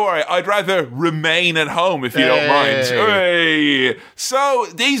 Don't worry, I'd rather remain at home if you don't mind. Hey. So,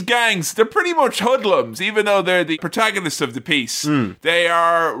 these gangs, they're pretty much hoodlums, even though they're the protagonists of the piece. They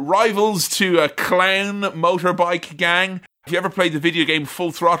are rivals to a clown motorbike gang. If you ever played the video game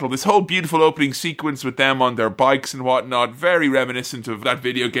Full Throttle, this whole beautiful opening sequence with them on their bikes and whatnot, very reminiscent of that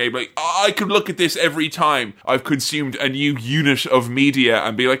video game. Like, I could look at this every time I've consumed a new unit of media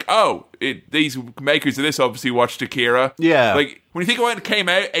and be like, these makers of this obviously watched Akira. Yeah. Like, when you think of when it came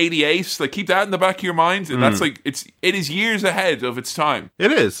out, 88, like, keep that in the back of your mind, and that's like, it is years ahead of its time.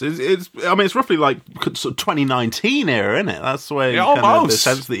 It is. It's roughly like sort of 2019 era, isn't it? That's the way the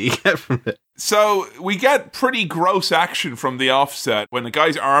sense that you get from it. So, we get pretty gross action from the offset when the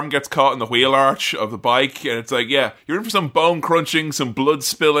guy's arm gets caught in the wheel arch of the bike, and it's like, yeah, you're in for some bone crunching, some blood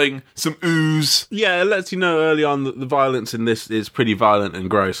spilling, some ooze. Yeah, it lets you know early on that the violence in this is pretty violent and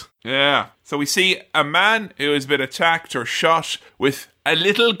gross. Yeah. So we see a man who has been attacked or shot with a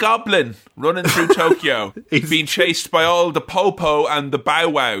little goblin running through Tokyo. He's being chased by all the popo and the bow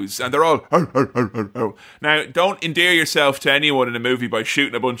wows, and they're all... Now, don't endear yourself to anyone in a movie by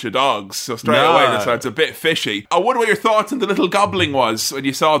shooting a bunch of dogs, so straight away that sounds a bit fishy. I wonder what your thoughts on the little goblin was when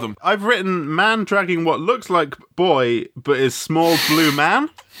you saw them. I've written man dragging what looks like boy, but is small blue man?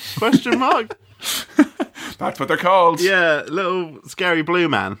 Question mark? That's what they're called. Yeah, little scary blue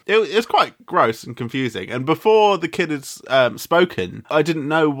man. It's quite gross and confusing. And before the kid had spoken, I didn't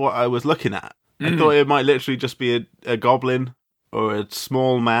know what I was looking at. I thought it might literally just be a goblin or a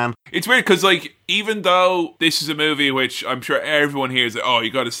small man. It's weird because, like, even though this is a movie which I'm sure everyone here is like, oh,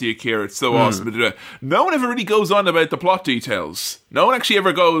 you got to see Akira, it's so awesome. No one ever really goes on about the plot details. No one actually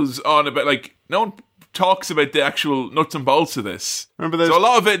ever goes on about, like, no one talks about the actual nuts and bolts of this. Remember those so a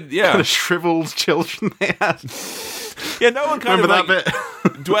lot of it, yeah. kind of shriveled children they had? Yeah, no one kind Remember of that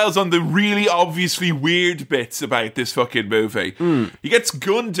like bit? dwells on the really obviously weird bits about this fucking movie. He gets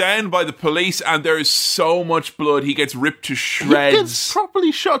gunned down by the police, and there is so much blood. He gets ripped to He shreds. gets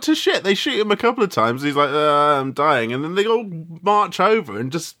properly shot to shit. They shoot him a couple of times. He's like, I'm dying. And then they all march over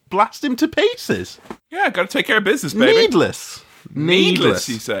and just blast him to pieces. Yeah, got to take care of business, baby. Needless. Needless,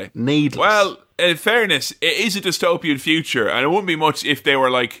 you say? Needless. Well, in fairness, it is a dystopian future, and it wouldn't be much if they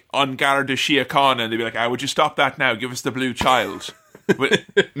were like on Garda Síochána and they'd be like, would you stop that now? Give us the blue child. But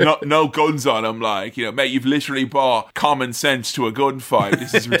no guns on him, like, you know, mate, you've literally brought common sense to a gunfight.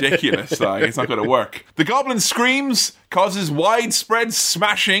 This is ridiculous. Like, it's not going to work. The goblin screams, causes widespread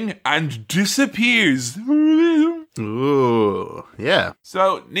smashing, and disappears. Ooh, yeah.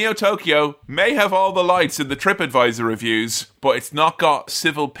 So, Neo Tokyo may have all the lights in the TripAdvisor reviews, but it's not got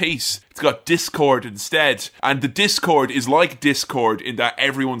civil peace. It's got discord instead. And the discord is like Discord in that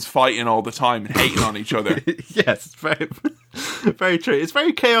everyone's fighting all the time and hating on each other. Yes, it's very, very true. It's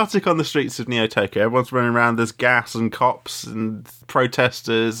very chaotic on the streets of Neo Tokyo. Everyone's running around. There's gas and cops and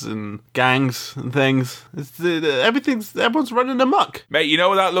protesters and gangs and things. Everyone's running amok. Mate, you know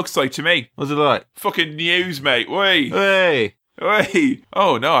what that looks like to me? What's it like? Fucking news, mate. Wait. Hey, Wait.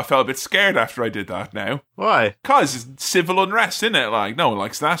 Oh, no, I felt a bit scared after I did that now. why? Because it's civil unrest, isn't it? Like, no one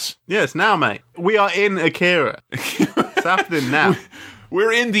likes that. Yes, now, mate. We are in Akira. It's happening now.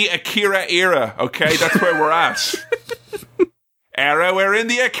 We're in the Akira era, okay? That's where we're at. We're in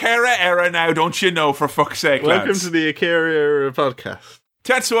the Akira era now, don't you know, for fuck's sake, Welcome lads. to the Akira podcast.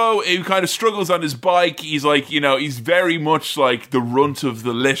 Tetsuo, who kind of struggles on his bike, he's like, you know, he's very much like the runt of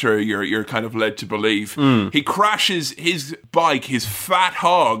the litter, you're kind of led to believe. He crashes his bike, his fat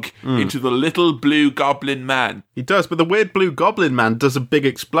hog, into the little blue goblin man. He does, but the weird blue goblin man does a big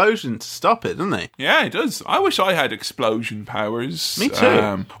explosion to stop it, doesn't he? Yeah, it does. I wish I had explosion powers. Me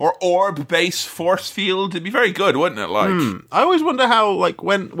too. Or orb-based force field. It'd be very good, wouldn't it? Like, I always wonder how, like,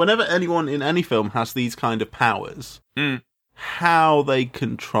 whenever anyone in any film has these kind of powers, how they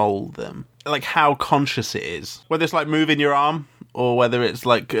control them. Like, how conscious it is. Whether it's like moving your arm, or whether it's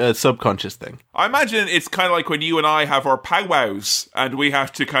like a subconscious thing. I imagine it's kind of like when you and I have our powwows and we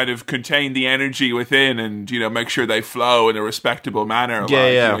have to kind of contain the energy within and, you know, make sure they flow in a respectable manner. Yeah,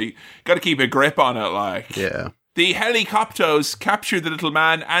 like, yeah. You got to keep a grip on it, like. Yeah. The helicopters capture the little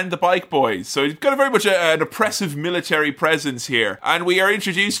man and the bike boys. So he's got a very much an oppressive military presence here. And we are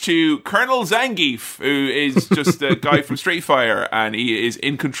introduced to Colonel Zangief, who is just a guy from Street Fighter, and he is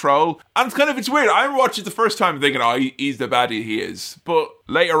in control. And it's weird. I remember watching it the first time thinking, he's the baddie he is. But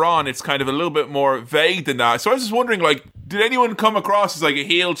later on, it's kind of a little bit more vague than that. So I was just wondering, like, did anyone come across as like a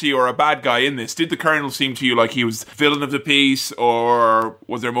heel to you or a bad guy in this? Did the Colonel seem to you like he was villain of the piece, or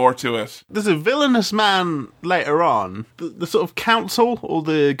was there more to it? There's a villainous man later on. The sort of council or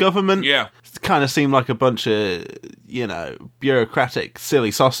the government Yeah. kind of seemed like a bunch of, you know, bureaucratic,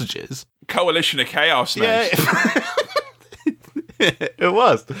 silly sausages. Coalition of Chaos, mate. Yeah. It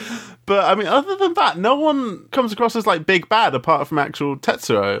was. But, I mean, other than that, no one comes across as, like, big bad apart from actual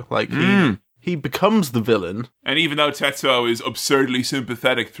Tetsuo. Like, he becomes the villain. And even though Tetsuo is absurdly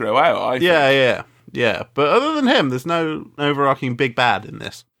sympathetic throughout, I think. Yeah. But other than him, there's no overarching big bad in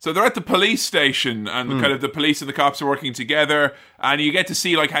this. So they're at the police station, and kind of the police and the cops are working together, and you get to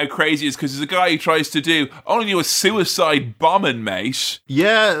see like how crazy it is, because there's a guy who tries to do only a suicide bombing, mate.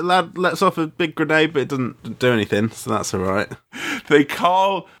 Yeah, lad lets off a big grenade, but it doesn't do anything, so that's alright. They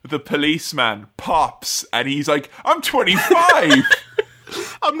call the policeman Pops, and he's like, I'm 25!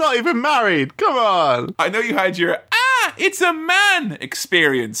 I'm not even married, come on! I know you had your, it's a man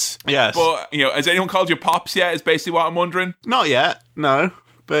experience. Yes. But, you know, has anyone called you Pops yet, is basically what I'm wondering. Not yet, no.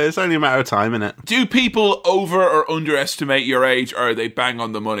 But it's only a matter of time, innit? Do people over or underestimate your age, or are they bang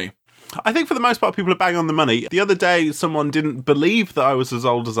on the money? I think for the most part, people are bang on the money. The other day, someone didn't believe that I was as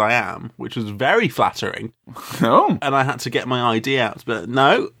old as I am, which was very flattering. Oh. And I had to get my ID out. But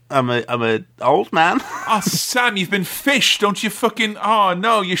no, I'm a old man. Oh, Sam, you've been fished, don't you fucking... Oh,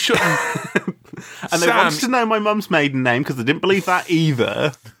 no, you shouldn't. And they wanted to know my mum's maiden name, because they didn't believe that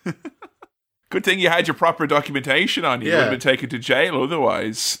either. Good thing you had your proper documentation on you. You Yeah. would have been taken to jail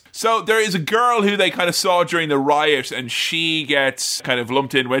otherwise. So there is a girl who they kind of saw during the riot, and she gets kind of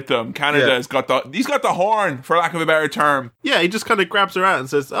lumped in with them. Canada's got he's got the horn, for lack of a better term. Yeah, he just kind of grabs her out and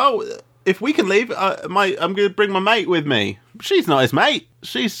says, "Oh, if we can leave, I'm going to bring my mate with me, she's not his mate.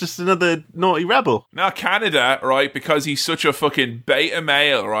 She's just another naughty rebel. Now, Canada, right, because he's such a fucking beta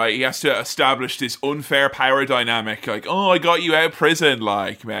male, right, he has to establish this unfair power dynamic. Like, oh, I got you out of prison,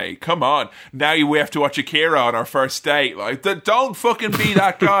 like, mate, come on. Now we have to watch Akira on our first date. Like, don't fucking be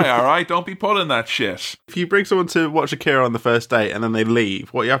that guy, all right? Don't be pulling that shit. If you bring someone to watch Akira on the first date and then they leave,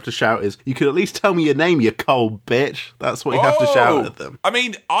 what you have to shout is, you could at least tell me your name, you cold bitch. That's what you have to shout at them. I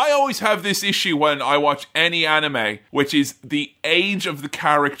mean, I always have this issue when I watch any anime, which is the age of the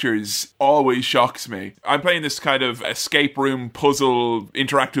characters always shocks me. I'm playing this kind of escape room puzzle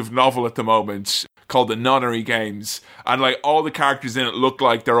interactive novel at the moment called the Nonary Games, and like all the characters in it look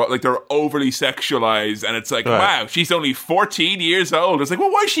like they're overly sexualized, and it's like, wow, she's only 14 years old. It's like,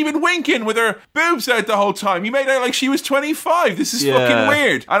 well, why's she been winking with her boobs out the whole time? You made out like she was 25. This is fucking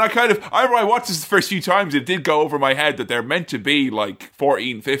weird. And I watched this the first few times, it did go over my head that they're meant to be like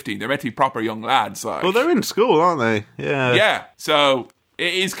 14, 15. They're meant to be proper young lads. Like. Well, they're in school, aren't they? Yeah. So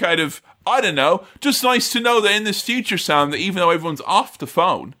it is kind of, I don't know, just nice to know that in this future, Sam, that even though everyone's off the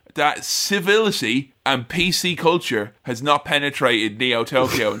phone, that civility and PC culture has not penetrated Neo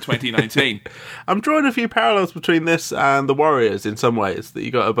Tokyo in 2019. I'm drawing a few parallels between this and the Warriors in some ways. That you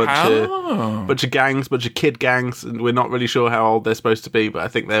got a bunch of gangs, bunch of kid gangs, and we're not really sure how old they're supposed to be, but I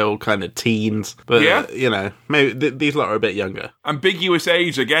think they're all kind of teens. But you know, maybe these lot are a bit younger. Ambiguous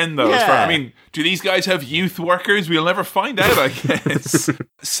age again, though. I mean, do these guys have youth workers? We'll never find out, I guess.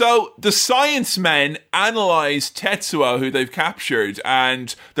 So the science men analyze Tetsuo, who they've captured,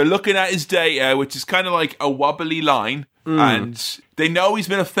 and they're looking at his data, which is kind of like a wobbly line, and they know he's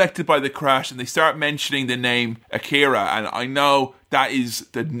been affected by the crash, and they start mentioning the name Akira, and I know that is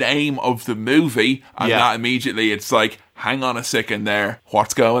the name of the movie, and that immediately it's like, hang on a second there,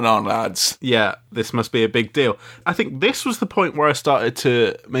 what's going on, lads? Yeah, this must be a big deal. I think this was the point where I started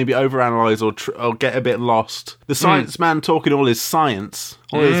to maybe overanalyze or get a bit lost. The science man talking all his science,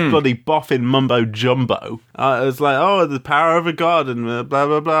 all his bloody boffin mumbo jumbo. It was like, oh, the power of a god and blah,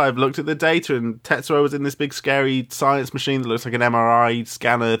 blah, blah. I've looked at the data and Tetsuo was in this big scary science machine that looks like an MRI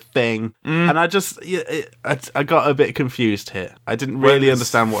scanner thing. And I just, I got a bit confused here. I didn't really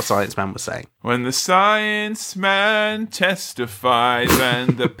understand what science man was saying. When the science man testifies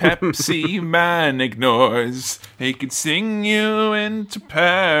and the Pepsi man ignores, he could sing you into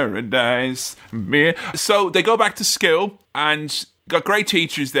paradise. So they go back to school and got great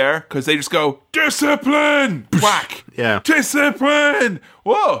teachers there because they just go, discipline! Whack! Yeah. Discipline!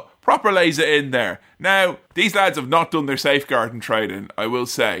 Whoa! Proper lays it in there. Now, these lads have not done their safeguarding training, I will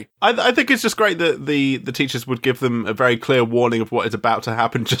say. I think it's just great that the teachers would give them a very clear warning of what is about to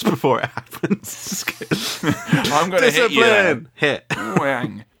happen just before it happens. I'm going to hit you there. Hit.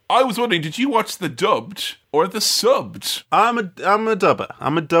 Wang. I was wondering, did you watch the dubbed or the subbed? I'm a dubber.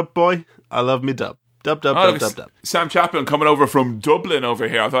 I'm a dub boy. I love me dub. Dub. Sam Chaplin coming over from Dublin over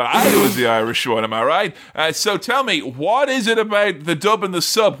here. I thought I was the Irish one, am I right? So tell me, what is it about the dub and the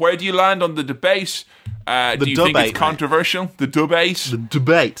sub? Where do you land on the debate? Do you think it's controversial? Mate. The debate? The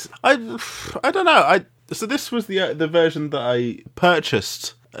debate. I don't know. So this was the version that I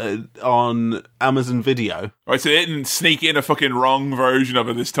purchased on Amazon Video. Right, so they didn't sneak in a fucking wrong version of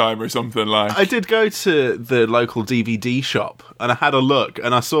it this time or something like. I did go to the local DVD shop and I had a look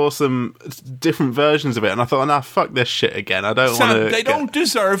and I saw some different versions of it and I thought, nah, fuck this shit again. I don't want to. They don't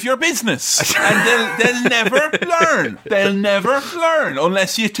deserve your business, and they'll never learn. They'll never learn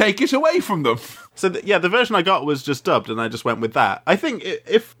unless you take it away from them. So, the version I got was just dubbed, and I just went with that. I think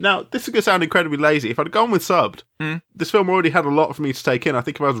now, this is going to sound incredibly lazy, if I'd gone with subbed, this film already had a lot for me to take in. I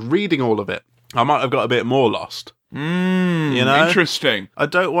think if I was reading all of it, I might have got a bit more lost. You know? Interesting. I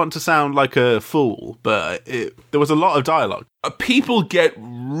don't want to sound like a fool, but there was a lot of dialogue. People get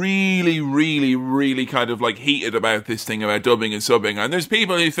really, really, really kind of like heated about this thing about dubbing and subbing. And there's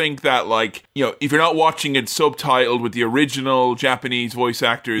people who think that, like, you know, if you're not watching it subtitled with the original Japanese voice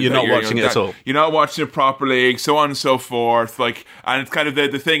actors, you're not watching it at all. You're not watching it properly, so on and so forth. Like, and it's kind of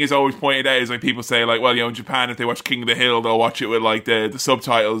the thing is always pointed out is like people say, like, well, you know, in Japan, if they watch King of the Hill, they'll watch it with like the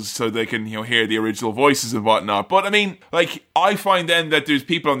subtitles so they can, you know, hear the original voices and whatnot. But I mean, like, I find then that there's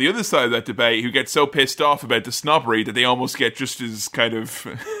people on the other side of that debate who get so pissed off about the snobbery that they almost get just as kind of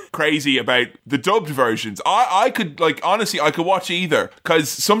crazy about the dubbed versions. I could, like, honestly, I could watch either, because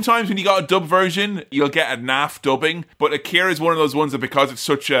sometimes when you got a dubbed version, you'll get a naff dubbing, but Akira is one of those ones that, because it's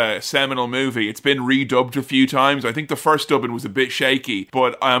such a seminal movie, it's been redubbed a few times. I think the first dubbing was a bit shaky,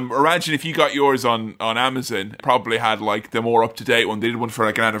 but imagine if you got yours on Amazon, probably had like the more up-to-date one. They did one for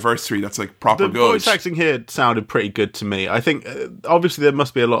like an anniversary that's like proper good. The voice acting here sounded pretty good to me. I think obviously there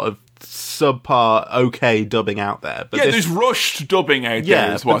must be a lot of subpar okay dubbing out there. But there's rushed dubbing out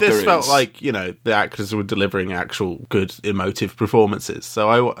there is what but this there felt is. like, the actors were delivering actual good emotive performances.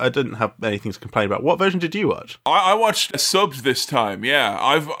 So I didn't have anything to complain about. What version did you watch? I watched subbed this time, yeah.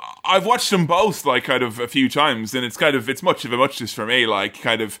 I've watched them both, like, kind of a few times, and it's much of a muchness for me. Like,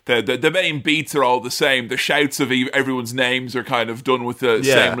 kind of, the main beats are all the same. The shouts of everyone's names are kind of done with the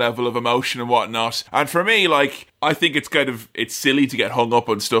same level of emotion and whatnot. And for me, like, I think it's silly to get hung up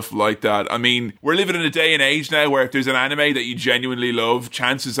on stuff like that. I mean, we're living in a day and age now where if there's an anime that you genuinely love,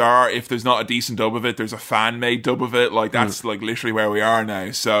 chances are, if there's not a decent dub of it, there's a fan-made dub of it. Like, that's like literally where we are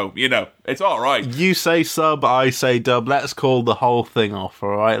now. So, it's all right. You say sub, I say dub. Let's call the whole thing off, all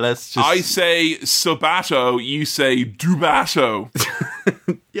right? Let's just... I say subato, you say dubato.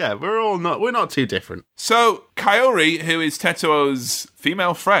 Yeah, we're not too different. So, Kaori, who is Tetsuo's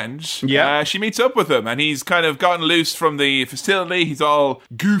female friend, she meets up with him, and he's kind of gotten loose from the facility. He's all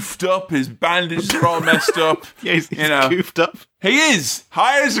goofed up, his bandages are all messed up. Yeah, he's goofed up. He is.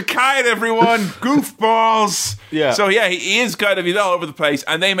 High as a kite, everyone. Goofballs. Yeah. So, he is he's all over the place,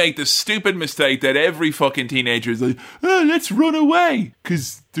 and they make the stupid mistake that every fucking teenager is like, let's run away,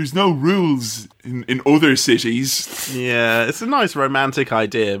 because there's no rules in other cities. Yeah, it's a nice romantic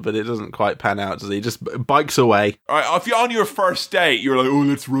idea, but it doesn't quite pan out, does it? He just bikes away. All right, if you're on your first date, you're like, oh,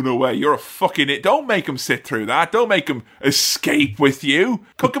 let's run away. You're a fucking it. Don't make him sit through that. Don't make him escape with you.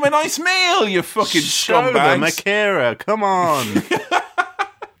 Cook him a nice meal, you fucking Show them scumbags. Akira, come on.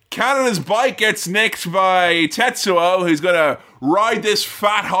 Kanana's bike gets nicked by Tetsuo, who's going to ride this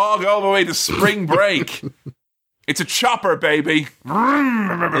fat hog all the way to spring break. It's a chopper, baby.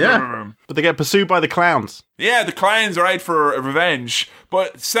 Yeah, but they get pursued by the clowns. Yeah, the clowns are out for revenge.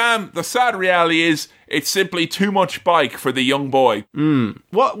 But Sam, the sad reality is it's simply too much bike for the young boy.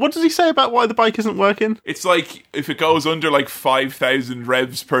 What does he say about why the bike isn't working? It's like, if it goes under like 5,000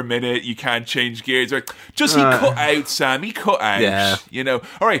 revs per minute, you can't change gears. Or just he cut out, Sam. He cut out. Yeah.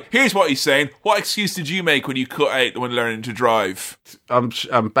 All right, here's what he's saying. What excuse did you make when you cut out when learning to drive?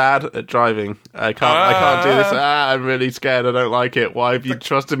 I'm bad at driving. I can't do this. I'm really scared. I don't like it. Why have you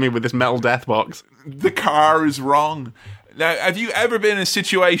trusted me with this metal death box? The car is wrong. Now, have you ever been in a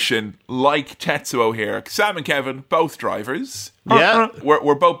situation like Tetsuo here? Sam and Kevin, both drivers. Yeah.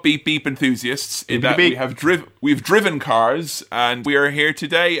 We're both beep enthusiasts in that Beep. we've driven cars and we are here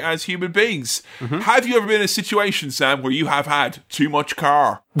today as human beings. Mm-hmm. Have you ever been in a situation, Sam, where you have had too much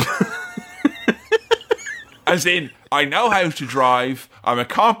car? As in, I know how to drive, I'm a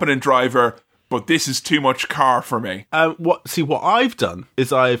competent driver, but this is too much car for me. What I've done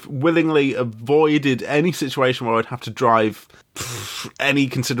is I've willingly avoided any situation where I'd have to drive any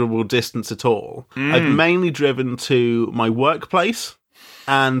considerable distance at all. I've mainly driven to my workplace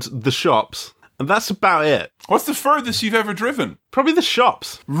and the shops, and that's about it. What's the furthest you've ever driven? Probably the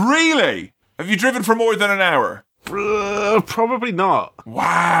shops. Really? Have you driven for more than an hour? Probably not.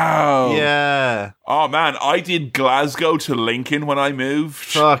 Wow. Yeah. Oh man, I did Glasgow to Lincoln when I moved.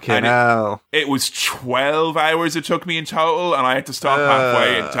 Fucking hell. It was 12 hours it took me in total, and I had to stop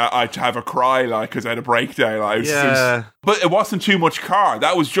halfway to have a cry, like, because I had a breakdown. Like, but it wasn't too much car.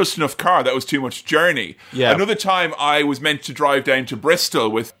 That was just enough car. That was too much journey. Yeah. Another time, I was meant to drive down to Bristol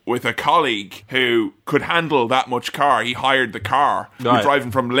with a colleague who could handle that much car. He hired the car. We were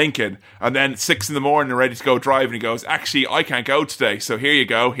driving from Lincoln, and then 6 a.m, ready to go drive, and he goes, actually, I can't go today, so here you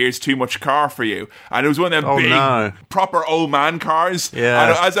go. Here's too much car for you. And it was one of them big, proper old man cars. Yeah.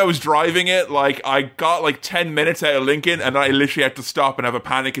 And as I was driving it, like, I got like 10 minutes out of Lincoln, and I literally had to stop and have a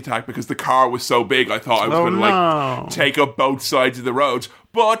panic attack because the car was so big. I thought I was going to like take up both sides of the road.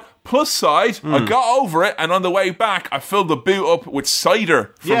 But plus side, I got over it, and on the way back, I filled the boot up with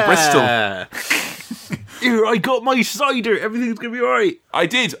cider from Bristol. Here, I got my cider. Everything's going to be all right. I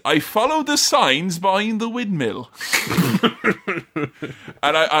did. I followed the signs behind the windmill.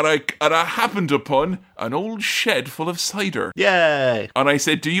 and I happened upon an old shed full of cider. Yay. And I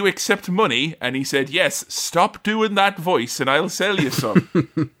said, do you accept money? And he said, yes, stop doing that voice and I'll sell you some.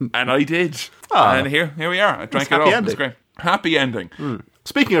 And I did. And here we are. I drank it all. It was great. Happy ending.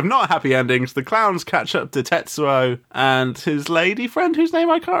 Speaking of not happy endings, the clowns catch up to Tetsuo and his lady friend, whose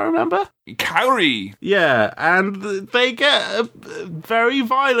name I can't remember. Kaori. Yeah, and they get very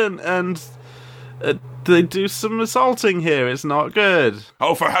violent, and they do some assaulting here. It's not good.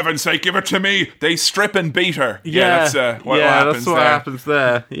 Oh, for heaven's sake, give it to me. They strip and beat her. That's what happens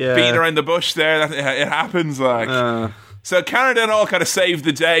there. Yeah. Beating her in the bush there. It happens, like. So Canada and all kind of save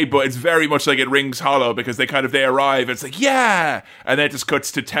the day, but it's very much like it rings hollow because they arrive. And it's like, yeah! And then it just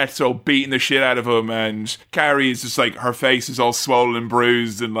cuts to Tetsuo beating the shit out of him, and Carrie is just like, her face is all swollen and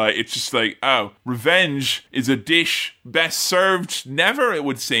bruised, and like, it's just like, oh, revenge is a dish best served never, it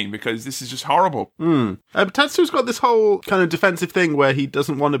would seem, because this is just horrible. Tetsuo's got this whole kind of defensive thing where he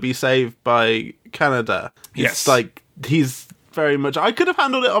doesn't want to be saved by Canada. It's like, he's very much, I could have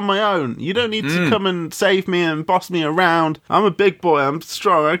handled it on my own. You don't need to come and save me and boss me around. I'm a big boy, I'm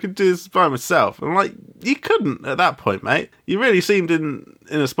strong, I could do this by myself. I'm like, you couldn't at that point, mate. You really seemed in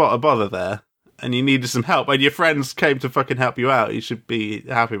a spot of bother there, and you needed some help, and your friends came to fucking help you out. You should be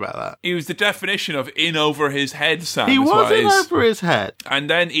happy about that. He was the definition of in over his head, Sam. He was in over his head. And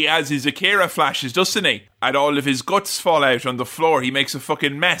then he has his Akira flashes, doesn't he? And all of his guts fall out on the floor. He makes a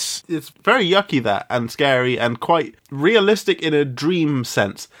fucking mess. It's very yucky, that, and scary, and quite realistic in a dream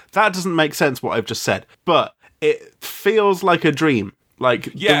sense. That doesn't make sense, what I've just said, but it feels like a dream.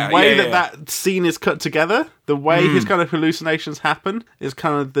 Like, the way that scene is cut together, the way his kind of hallucinations happen, is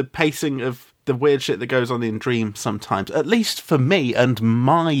kind of the pacing of the weird shit that goes on in dreams sometimes, at least for me and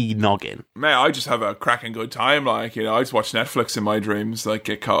my noggin. Man, I just have a cracking good time. Like, you know, I just watch Netflix in my dreams, like,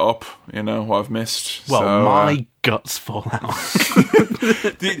 get caught up, you know, what I've missed. Well, so, my guts fall out.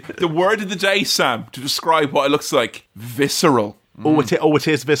 the word of the day, Sam, to describe what it looks like: visceral. It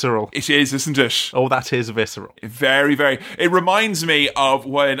is visceral. It is, isn't it? Oh, that is visceral. Very, very. It reminds me of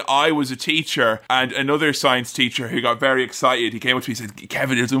when I was a teacher and another science teacher who got very excited. He came up to me and said,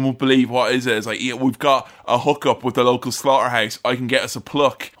 Kevin, you won't believe what is it? It's like, yeah, we've got a hookup with the local slaughterhouse. I can get us a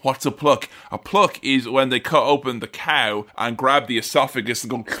pluck. What's a pluck? A pluck is when they cut open the cow and grab the esophagus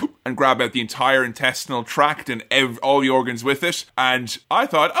and go and grab out the entire intestinal tract and all the organs with it. And I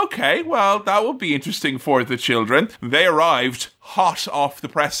thought, okay, well, that would be interesting for the children. They arrived hot off the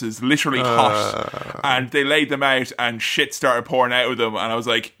presses, literally hot, and they laid them out and shit started pouring out of them, and I was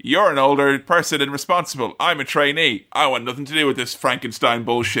like, you're an older person and responsible, I'm a trainee, I want nothing to do with this Frankenstein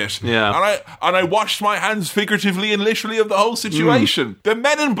bullshit. And I washed my hands figuratively and literally of the whole situation. The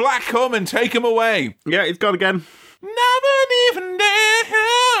men in black come and take him away. Yeah, he's gone again. Never even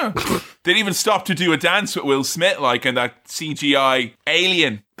there. They'd even stop to do a dance with Will Smith, like in that CGI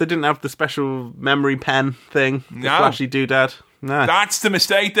Alien. They didn't have the special memory pen thing, the No. flashy doodad. No. That's the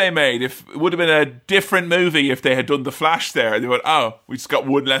mistake they made. If it would have been a different movie if they had done the Flash there. They went, oh, we just got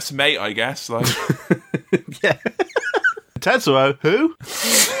one less mate, I guess. Like, Yeah. Tetsuo, who?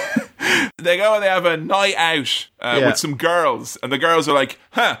 they go and they have a night out with some girls, and the girls are like,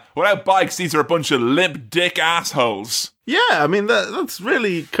 without bikes, these are a bunch of limp dick assholes. Yeah, I mean, that's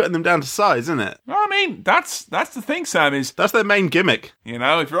really cutting them down to size, isn't it? I mean, that's the thing, Sam, is, That's their main gimmick. you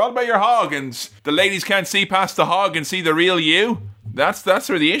know, if you're all about your hog and the ladies can't see past the hog and see the real you, that's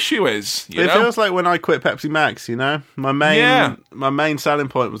where the issue is. You It know? feels like when I quit Pepsi Max, you know? My main selling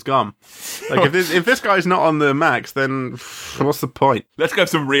point was gone. Like, if this guy's not on the Max, then what's the point? Let's have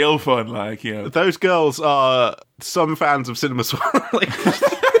some real fun, like, you know. Those girls are some fans of Cinema Swirl.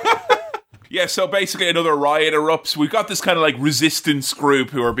 Yeah, so basically another riot erupts. We've got this kind of like resistance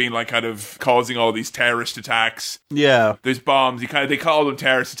group who are being like kind of causing all these terrorist attacks. Yeah. There's bombs. They call them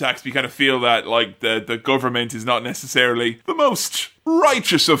terrorist attacks, but you kind of feel that like the government is not necessarily the most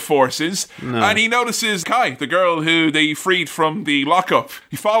righteous of forces. No. And he notices Kai, the girl who they freed from the lockup.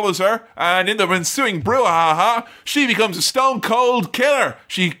 He follows her, and in the ensuing brouhaha, she becomes a stone cold killer.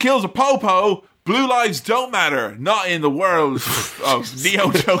 She kills a popo. Blue lives don't matter. Not in the world of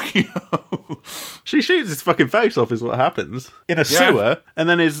Neo Tokyo. She shoots his fucking face off is what happens. In a sewer, and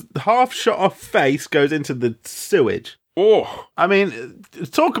then his half shot off face goes into the sewage. Oh. I mean,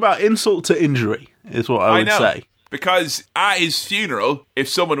 talk about insult to injury, is what I would say. Because at his funeral, if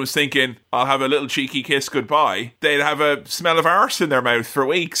someone was thinking, I'll have a little cheeky kiss goodbye, they'd have a smell of arse in their mouth for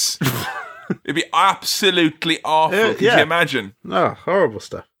weeks. It'd be absolutely awful. Could you imagine? Oh, horrible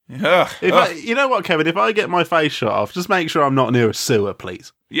stuff. You know what, Kevin? If I get my face shot off, just make sure I'm not near a sewer,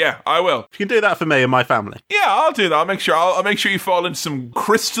 please. Yeah, I will. If you can do that for me and my family. Yeah, I'll do that. I'll make sure you fall into some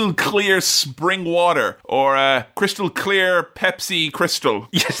crystal clear spring water or crystal clear Pepsi Crystal.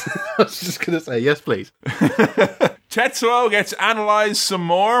 Yes, I was just going to say yes, please. Tetsuo gets analysed some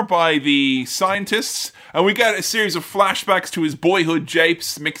more by the scientists, and we get a series of flashbacks to his boyhood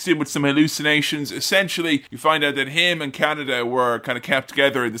japes mixed in with some hallucinations. Essentially, you find out that him and Canada were kind of kept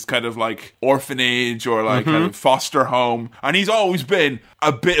together in this kind of like orphanage or like kind of foster home, and he's always been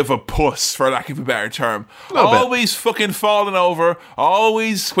a bit of a puss, for lack of a better term. Always fucking falling over,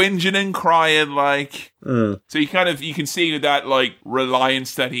 always whinging and crying, like... So you can see that like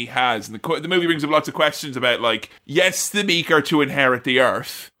reliance that he has, and the movie brings up lots of questions about like, yes, the meek are to inherit the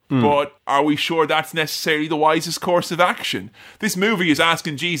earth, but are we sure that's necessarily the wisest course of action? This movie is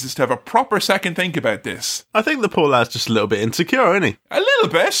asking Jesus to have a proper second think about this. I think the poor lad's just a little bit insecure, isn't he? A little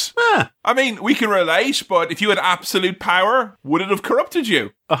bit. Yeah. I mean, we can relate, but if you had absolute power, would it have corrupted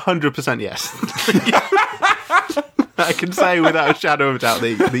you? 100% yes. I can say without a shadow of a doubt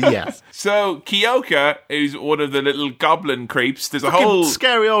the yes. So, Kyoka, who's one of the little goblin creeps, there's a Fucking whole...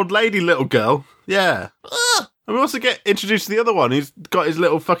 scary old lady little girl. Yeah. And we also get introduced to the other one who's got his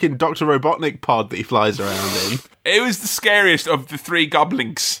little fucking Dr. Robotnik pod that he flies around in. It was the scariest of the three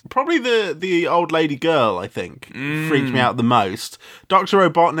goblins. Probably the old lady girl, I think, freaked me out the most. Dr.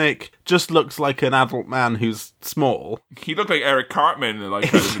 Robotnik just looks like an adult man who's small. He looked like Eric Cartman, like,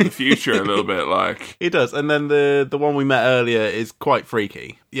 kind of in the future a little bit, like. He does. And then the one we met earlier is quite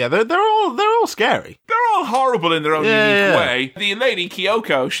freaky. Yeah, they're all scary. They're all horrible in their own unique Yeah. way. The lady,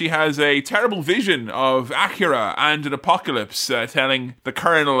 Kyoko, she has a terrible vision of Akira and an apocalypse, telling the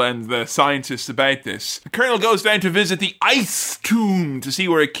Colonel and the scientists about this. The Colonel goes down to visit the ice tomb to see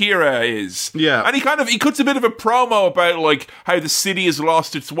where Akira is. Yeah. And he cuts a bit of a promo about, like, how the city has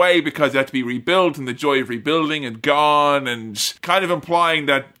lost its way because it had to be rebuilt and the joy of rebuilding had gone, and kind of implying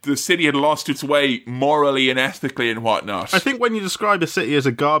that the city had lost its way morally and ethically and whatnot. I think when you describe a city as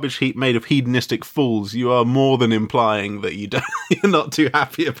a garbage heap made of hedonistic fools, you are more than implying that you're not too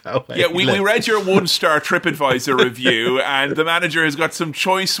happy about it. Yeah, we read your 1-star TripAdvisor review, and the manager has got some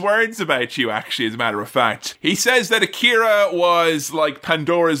choice words about you, actually, as a matter of fact. He says that Akira was like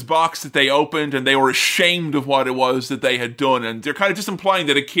Pandora's box that they opened, and they were ashamed of what it was that they had done, and they're kind of just implying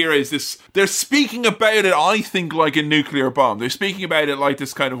that Akira is this... They're speaking about it, I think, like a nuclear bomb. They're speaking about it like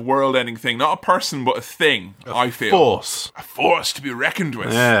this kind of world-ending thing. Not a person, but a thing, I feel. Force. A force to be reckoned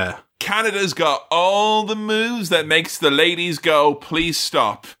with. Yeah. Canada's got all the moves that makes the ladies go, please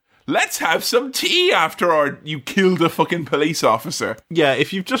stop. Let's have some tea after you killed a fucking police officer. Yeah,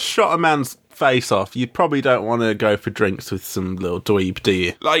 if you've just shot a man's face off, you probably don't want to go for drinks with some little dweeb, do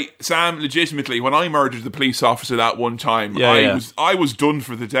you? Like, Sam, legitimately, when I murdered the police officer that one time, Yeah. I was done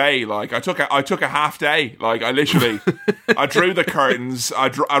for the day. Like, I took a half day. Like, I literally, I drew the curtains, I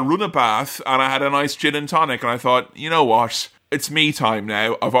run a bath, and I had a nice gin and tonic, and I thought, you know what? It's me time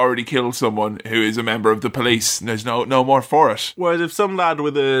now. I've already killed someone who is a member of the police, and there's no more for it. Whereas if some lad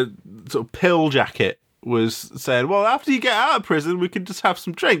with a sort of pill jacket was saying, well, after you get out of prison, we can just have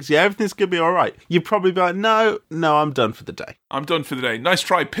some drinks. Yeah, everything's going to be all right. You'd probably be like, no, I'm done for the day. I'm done for the day. Nice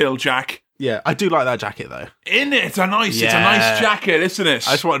try, Pill Jack. Yeah, I do like that jacket, though. In it, it's a nice Yeah. jacket, isn't it?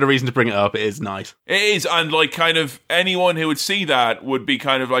 I just wanted a reason to bring it up. It is nice. It is, and like kind of anyone who would see that would be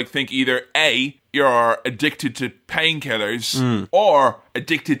kind of like think either A, you're addicted to painkillers, or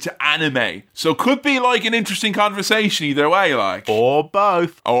addicted to anime. So could be like an interesting conversation either way, like. Or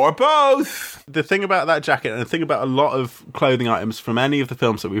both. Or both. The thing about that jacket, and the thing about a lot of clothing items from any of the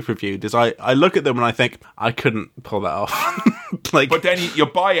films that we've reviewed, is I look at them and I think, I couldn't pull that off. Like, But then you'll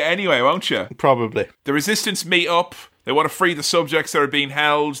buy it anyway, won't you? probably. The Resistance meet up. They want to free the subjects that are being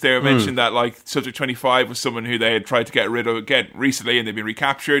held. They mentioned that, like, Subject 25 was someone who they had tried to get rid of again recently, and they've been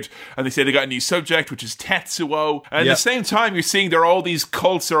recaptured. And they say they got a new subject, which is Tetsuo. And at the same time, you're seeing there are all these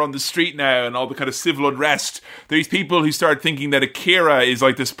cults are on the street now, and all the kind of civil unrest. These people who start thinking that Akira is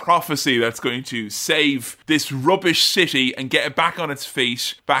like this prophecy that's going to save this rubbish city and get it back on its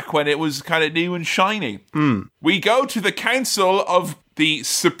feet, back when it was kind of new and shiny. We go to the Council of the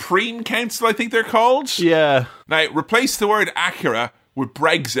Supreme Council, I think they're called. Yeah. Now, replace the word Akira with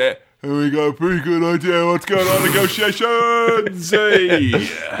Brexit, and we got a pretty good idea what's going on negotiations. Hey.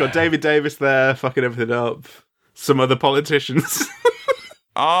 Got David Davis there, fucking everything up. Some other politicians.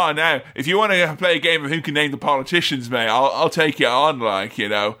 Now, if you want to play a game of who can name the politicians, mate, I'll take you on, like, you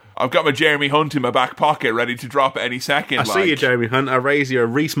know. I've got my Jeremy Hunt in my back pocket ready to drop at any second. I see you, Jeremy Hunt. I raise you a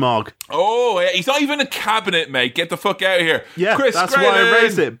Rees-Mogg. Oh, yeah, he's not even a cabinet, mate. Get the fuck out of here. Yeah, Chris that's Grayling. why I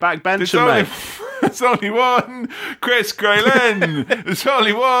raised it. Backbencher, mate. There's only one Chris Grayling. There's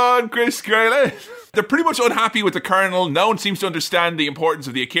only one Chris Grayling. They're pretty much unhappy with the Colonel. No one seems to understand the importance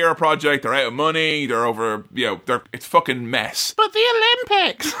of the Akira project. They're out of money. They're over, it's fucking mess. But the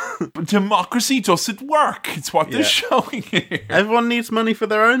Olympics! Democracy doesn't work. It's what they're showing here. Everyone needs money for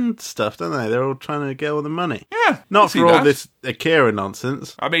their own stuff, don't they? They're all trying to get all the money. Yeah. Not see for all that. this Akira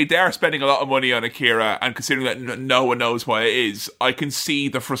nonsense. I mean, they are spending a lot of money on Akira, and considering that no one knows what it is, I can see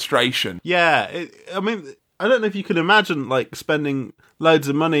the frustration. Yeah, I don't know if you can imagine, like, spending loads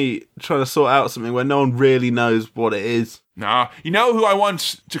of money trying to sort out something where no one really knows what it is. Nah. You know who I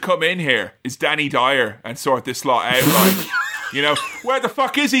want to come in here is Danny Dyer and sort this lot out, like, you know, where the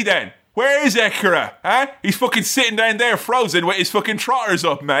fuck is he then? Where is Akira? Huh? He's fucking sitting down there frozen with his fucking trotters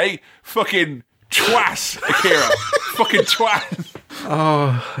up, mate. Fucking twat, Akira. Fucking twat.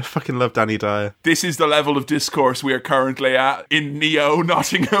 Oh, I fucking love Danny Dyer. This is the level of discourse we are currently at in Neo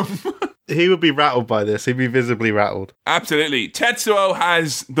Nottingham. He would be rattled by this. He'd be visibly rattled. Absolutely. Tetsuo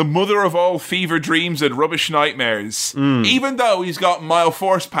has the mother of all fever dreams and rubbish nightmares. Even though he's got mild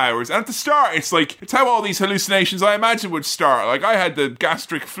force powers. And at the start, it's how all these hallucinations, I imagine, would start. Like, I had the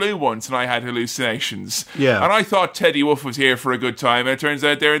gastric flu once and I had hallucinations. Yeah. And I thought Teddy Wolf was here for a good time. And it turns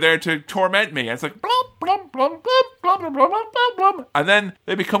out they're there to torment me. And it's like, blum, blum, blum, blum, blum, blum, blum, blum, blum. And then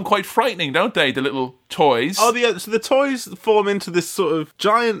they become quite frightening, don't they? The little toys. Oh, so the toys form into this sort of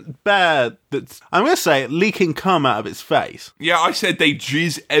giant bear that's, I'm going to say, leaking cum out of its face. Yeah, I said they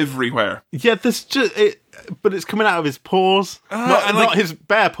jizz everywhere. Yeah, there's just but it's coming out of his paws. Not his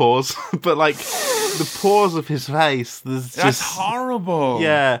bare paws, but like the paws of his face. That's horrible.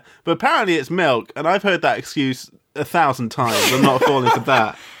 Yeah, but apparently it's milk, and I've heard that excuse 1,000 times. I'm not falling for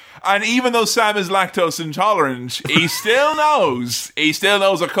that. And even though Sam is lactose intolerant, he still knows. He still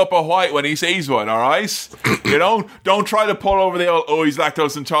knows a cup of white when he sees one, all right? You know, don't try to pull over the old, he's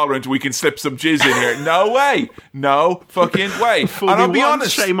lactose intolerant, we can slip some jizz in here. No way. No fucking way. And I'll be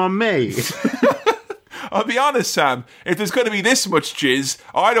honest. Shame on me. I'll be honest, Sam. If there's going to be this much jizz,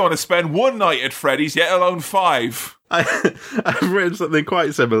 I don't want to spend one night at Freddy's, yet alone 5. I've written something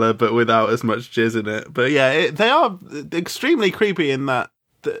quite similar, but without as much jizz in it. But yeah, they are extremely creepy in that.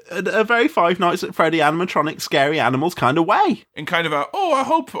 A very Five Nights at Freddy animatronic scary animals kind of way. In kind of I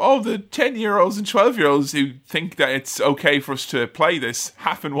hope all the 10-year-olds and 12-year-olds who think that it's okay for us to play this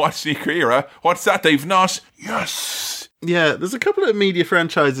haven't watched the Akira. What's that? They've not? Yes! Yeah, there's a couple of media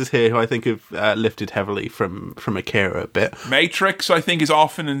franchises here who I think have lifted heavily from Akira a bit. Matrix, I think, is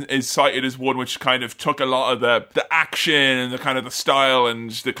often is cited as one which kind of took a lot of the action and the kind of the style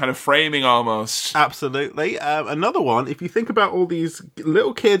and the kind of framing almost. Absolutely. Another one, if you think about all these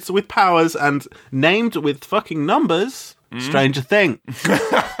little kids with powers and named with fucking numbers... Stranger Things.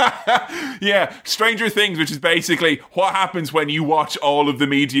 Yeah, Stranger Things, which is basically what happens when you watch all of the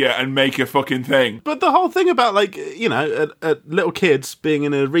media and make a fucking thing. But the whole thing about, like, you know, little kids being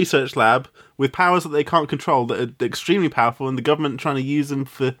in a research lab with powers that they can't control that are extremely powerful, and the government trying to use them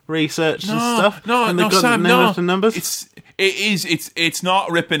for research and stuff. No, Sam, no. Numbers. It's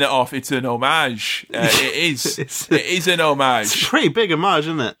not ripping it off. It's an homage. It is. It is an homage. It's a pretty big homage,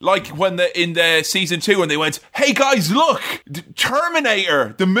 isn't it? Like when in the season 2 when they went, "Hey guys, look,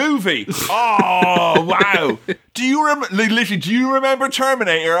 Terminator, the movie." Oh wow! Do you remember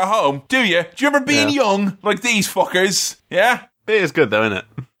Terminator at home? Do you? Do you remember being young like these fuckers? Yeah. It is good though, isn't it?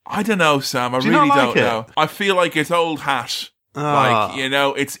 I don't know, Sam. I really don't know. I feel like it's old hat. Like, you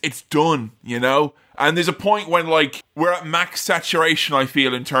know, it's done, you know? And there's a point when, like, we're at max saturation, I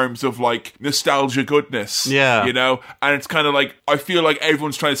feel, in terms of, like, nostalgia goodness. Yeah. You know? And it's kind of like, I feel like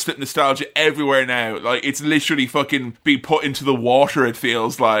everyone's trying to slip nostalgia everywhere now. Like, it's literally fucking being put into the water, it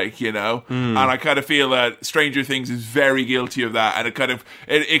feels like, you know? And I kind of feel that Stranger Things is very guilty of that. And it kind of,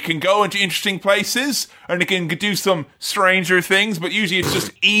 it can go into interesting places, and it can do some stranger things, but usually it's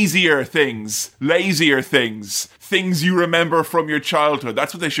just easier things, lazier things. Things you remember from your childhood.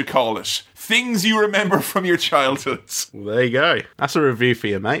 That's what they should call it. Things you remember from your childhood. Well, there you go. That's a review for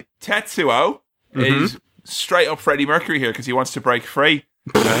you, mate. Tetsuo is straight up Freddie Mercury here because he wants to break free.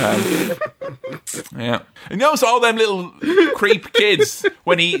 Yeah. And notice all them little creep kids,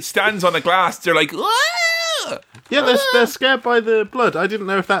 when he stands on the glass, they're like, "Aah!" Yeah, they're scared by the blood. I didn't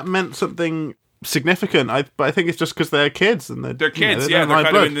know if that meant something significant, but I think it's just because they're kids and they're kids. You know, they're kind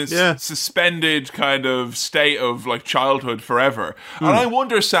blood. of in this suspended kind of state of like childhood forever. And I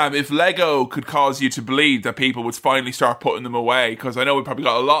wonder, Sam, if Lego could cause you to believe that people would finally start putting them away, because I know we've probably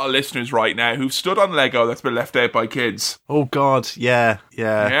got a lot of listeners right now who've stood on Lego that's been left out by kids. Oh God, yeah.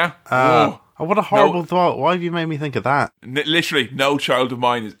 Oh, what a horrible thought. Why have you made me think of that? Literally, no child of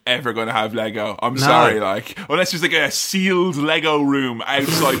mine is ever going to have Lego. I'm sorry, like, unless there's like a sealed Lego room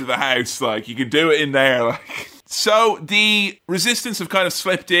outside of the house, like, you can do it in there, like. So, the Resistance have kind of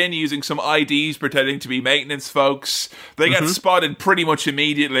slipped in using some IDs pretending to be maintenance folks. They get spotted pretty much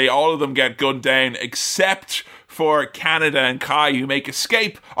immediately. All of them get gunned down, except for Canada and Kai, who make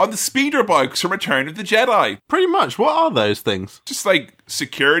escape on the speeder bikes from Return of the Jedi. Pretty much. What are those things? Just like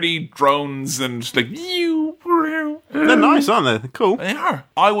security drones and like... They're nice, aren't they? They're cool. They are.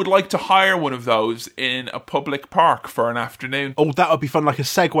 I would like to hire one of those in a public park for an afternoon. Oh, that would be fun, like a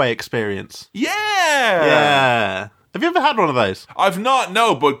Segway experience. Yeah! Yeah. Have you ever had one of those? I've not,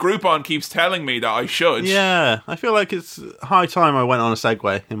 no, but Groupon keeps telling me that I should. Yeah, I feel like it's high time I went on a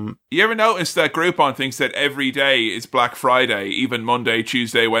Segway. You ever notice that Groupon thinks that every day is Black Friday, even Monday,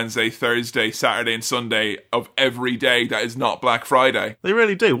 Tuesday, Wednesday, Thursday, Saturday, and Sunday of every day that is not Black Friday? They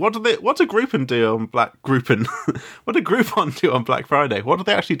really do. What do Groupon do on What do Groupon do on Black Friday? What do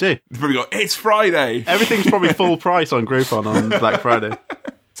they actually do? They probably go, it's Friday. Everything's probably full price on Groupon on Black Friday.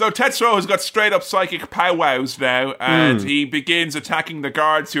 So Tetsuo has got straight up psychic powwows now, and he begins attacking the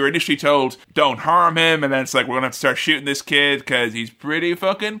guards who are initially told, don't harm him, and then it's like, we're going to have to start shooting this kid because he's pretty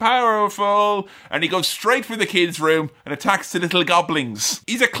fucking powerful. And he goes straight for the kid's room and attacks the little goblins.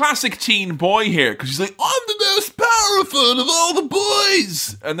 He's a classic teen boy here, because he's like, I'm the most powerful of all the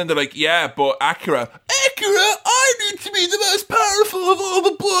boys. And then they're like, yeah, but Akira, I need to be the most powerful of all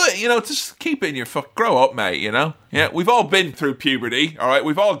the boys. You know, just keep it in your grow up, mate, you know? Yeah, we've all been through puberty, all right?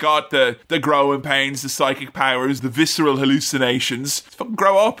 We've all got the growing pains, the psychic powers, the visceral hallucinations. Fucking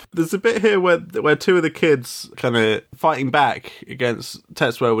grow up. There's a bit here where two of the kids kind of fighting back against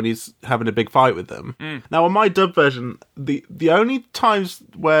Tetsuo when he's having a big fight with them. Now, on my dub version, the only times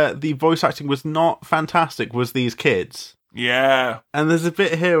where the voice acting was not fantastic was these kids. Yeah. And there's a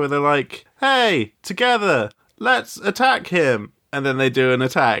bit here where they're like, hey, together, let's attack him. And then they do an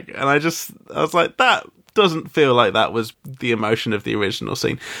attack. And I was like, that doesn't feel like that was the emotion of the original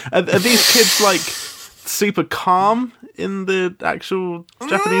scene. Are these kids like super calm in the actual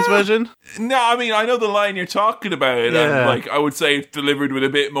Japanese version? No, I mean, I know the line you're talking about, and like I would say it's delivered with a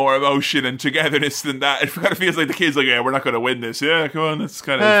bit more emotion and togetherness than that. It kind of feels like the kids like, yeah, we're not going to win this. Yeah, come on, that's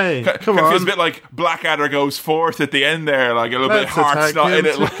kind of come on. Feels a bit like Blackadder goes fourth at the end there, like a little bit heart's not in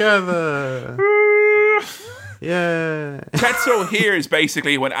it. Together. Yeah. Tetsuo here is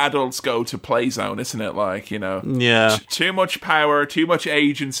basically when adults go to play zone, isn't it? Like, you know, too much power, too much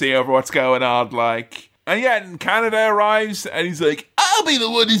agency over what's going on, like. And yet, Canada arrives, and he's like, I'll be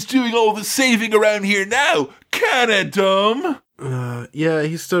the one who's doing all the saving around here now, Canada. Yeah,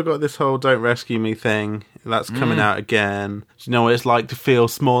 he's still got this whole "don't rescue me" thing. That's coming out again. Do you know what it's like to feel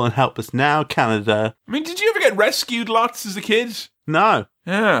small and helpless now, Canada? I mean, did you ever get rescued lots as a kid? No.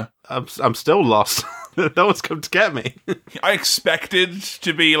 Yeah. I'm still lost. No one's come to get me. I expected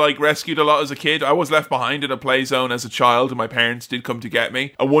to be like rescued a lot as a kid. I was left behind in a play zone as a child, and my parents did come to get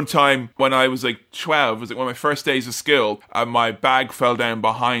me. And one time when I was like 12, it was like one of my first days of school, and my bag fell down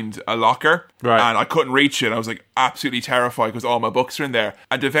behind a locker, and I couldn't reach it. I was like absolutely terrified because all my books are in there.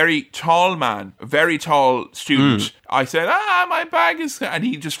 And a very tall man, a very tall student, I said, my bag is... And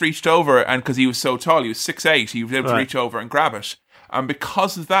he just reached over, and because he was so tall, he was 6'8", he was able to reach over and grab it. And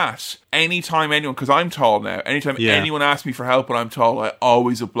because of that, anytime anyone, because I'm tall now, anytime anyone asks me for help when I'm tall, I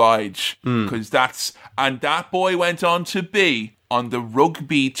always oblige. Because and that boy went on to be on the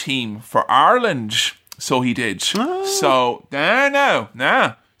rugby team for Ireland. So he did. So,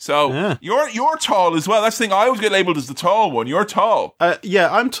 nah. So, you're tall as well. That's the thing, I always get labelled as the tall one. You're tall. Yeah,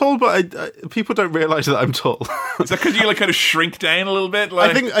 I'm tall, but people don't realise that I'm tall. Is that because you like kind of shrink down a little bit?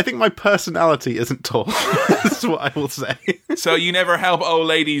 Like... I think my personality isn't tall. That's what I will say. So you never help old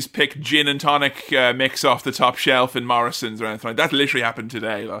ladies pick gin and tonic mix off the top shelf in Morrison's or anything like that? That literally happened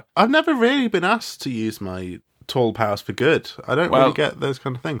today. Like. I've never really been asked to use my tall powers for good. I don't really get those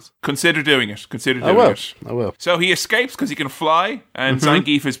kind of things. Consider doing it. I will. So he escapes because he can fly, and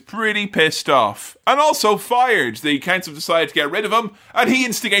Zangief is pretty pissed off. And also fired. The council decided to get rid of him, and he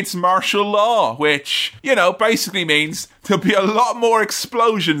instigates martial law, which, you know, basically means there'll be a lot more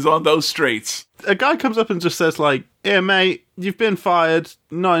explosions on those streets. A guy comes up and just says, like, here, mate, you've been fired,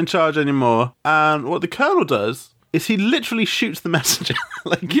 not in charge anymore. And what the colonel does is he literally shoots the messenger.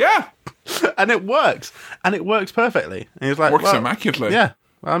 And it works. And it works perfectly. And he's like, works immaculately. Yeah,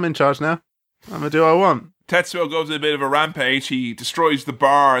 I'm in charge now. I'm going to do what I want. Tetsuo goes on a bit of a rampage. He destroys the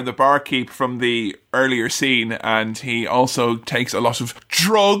bar and the barkeep from the earlier scene, and he also takes a lot of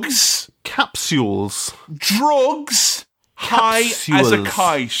drugs. Capsules. Drugs. High as a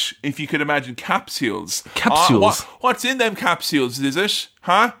kite, if you could imagine. Capsules. What's in them capsules, is it?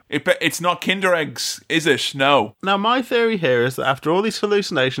 Huh? It's not Kinder Eggs, is it? No. Now, my theory here is that after all these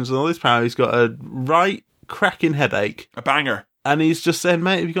hallucinations and all this power, he's got a right cracking headache. A banger. And he's just saying,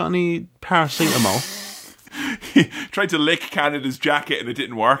 mate, have you got any paracetamol? He tried to lick Canada's jacket and it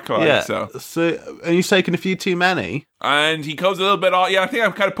didn't work. So and he's taken a few too many. And he goes a little bit off. Yeah, I think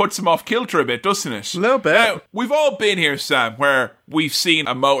that kind of puts him off kilter a bit, doesn't it? A little bit. Now, we've all been here, Sam, where we've seen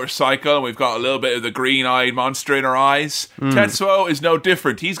a motorcycle and we've got a little bit of the green-eyed monster in our eyes. Tetsuo is no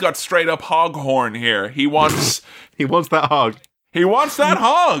different. He's got straight-up hog horn here. He wants... He wants that hog. He wants that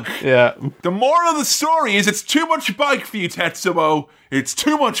hog. Yeah. The moral of the story is it's too much bike for you, Tetsuo. It's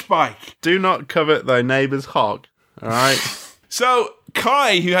too much bike. Do not covet thy neighbour's hog. All right. So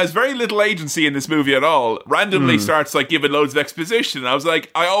Kai, who has very little agency in this movie at all, randomly starts like giving loads of exposition. And I was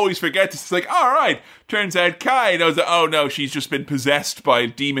like, I always forget this. It's like, all right, turns out Kai. And I was like, oh no, she's just been possessed by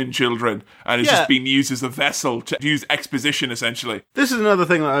demon children and is just being used as a vessel to use exposition, essentially. This is another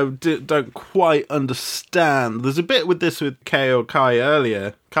thing that I don't quite understand. There's a bit with this with Kay or Kai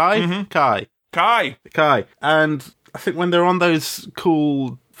earlier. Kai? Kai. And I think when they're on those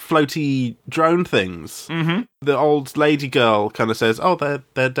cool floaty drone things, the old lady girl kind of says, oh,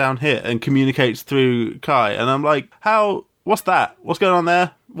 they're down here, and communicates through Kai. And I'm like, what's that? What's going on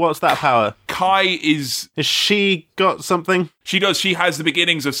there? What's that power? Kai is... Has she got something? She does. She has the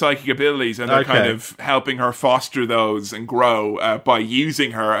beginnings of psychic abilities, and they're kind of helping her foster those and grow by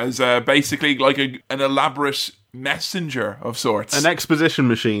using her as basically like an elaborate messenger of sorts. An exposition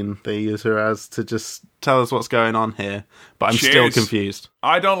machine they use her as to just tell us what's going on here. But I'm still confused.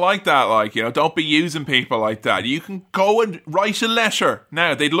 I don't like that, don't be using people like that. You can go and write a letter.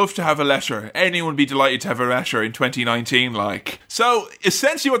 Now, they'd love to have a letter. Anyone would be delighted to have a letter in 2019, So,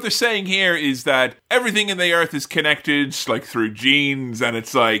 essentially what they're saying here is that everything in the Earth is connected, through genes, and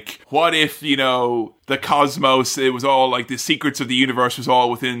it's what if, the cosmos, it was all the secrets of the universe was all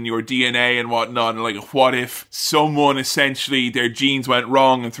within your DNA and whatnot, and what if someone essentially their genes went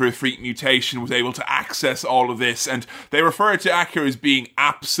wrong and through a freak mutation was able to access all of this. And they refer to Acker as being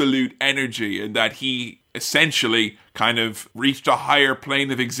absolute energy, and that he essentially kind of reached a higher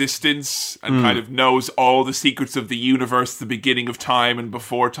plane of existence and kind of knows all the secrets of the universe, the beginning of time and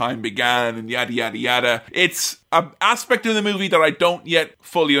before time began, and yada yada yada. It's an aspect of the movie that I don't yet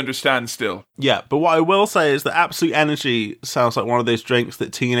fully understand still. Yeah, but what I will say is that Absolute Energy sounds like one of those drinks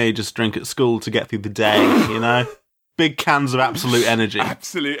that teenagers drink at school to get through the day, Big cans of Absolute Energy.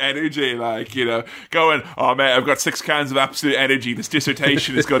 Absolute Energy, going, oh man, I've got 6 cans of Absolute Energy. This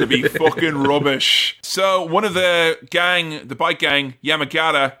dissertation is going to be fucking rubbish. So one of the gang, the bike gang,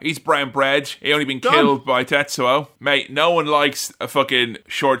 Yamagata, he's brown bread. He only been killed by Tetsuo. Mate, no one likes a fucking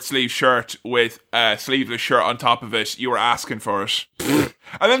short sleeve shirt with a sleeveless shirt on top of it. You were asking for it.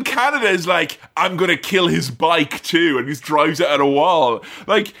 And then Canada is I'm going to kill his bike too, and he just drives it at a wall.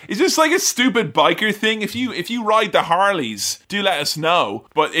 Is this a stupid biker thing? If you ride the Harleys, do let us know.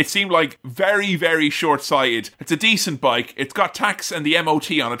 But it seemed very, very short-sighted. It's a decent bike. It's got tax and the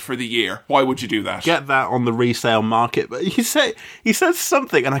MOT on it for the year. Why would you do that? Get that on the resale market. But he said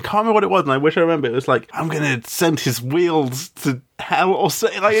something, and I can't remember what it was, and I wish I remember. It was I'm going to send his wheels to hell or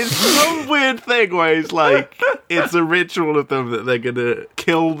something. It's some weird thing where it's it's a ritual of them that they're going to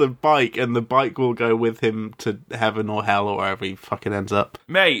kill the bike, and the bike will go with him to heaven or hell or wherever he fucking ends up.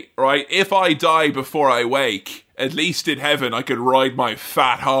 Mate, right, if I die before I wake, at least in heaven I could ride my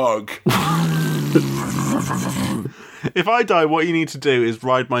fat hog. If I die, what you need to do is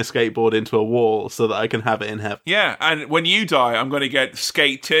ride my skateboard into a wall so that I can have it in heaven. Yeah, and when you die, I'm going to get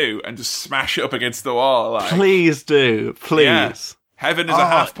Skate 2 and just smash it up against the wall. Please do. Please. Yeah. Heaven is a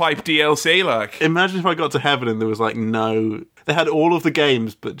half-pipe DLC, Imagine if I got to heaven and there was, no... They had all of the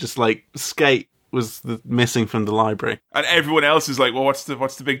games, but just, Skate was missing from the library. And everyone else is well, what's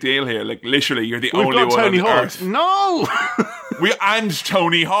the big deal here? Literally, you're the only one Tony on Hawk. Earth. No! And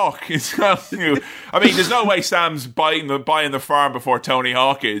Tony Hawk is there's no way Sam's buying the farm before Tony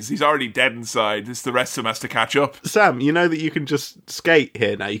Hawk is. He's already dead inside. The rest of him has to catch up. Sam, you know that you can just skate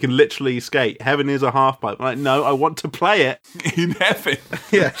here now. You can literally skate. Heaven is a half pipe. No, I want to play it. In heaven.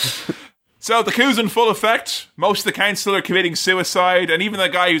 Yeah. So the coup's in full effect. Most of the council are committing suicide, and even the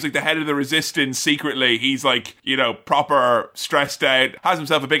guy who's the head of the resistance secretly, he's proper stressed out, has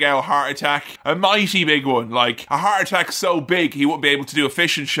himself a big old heart attack, a mighty big one, a heart attack so big he wouldn't be able to do a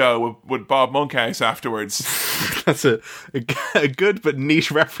fishing show with Bob Monkhouse afterwards. That's a good but niche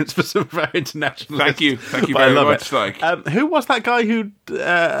reference for some of our international. Thank you very much. Who was that guy who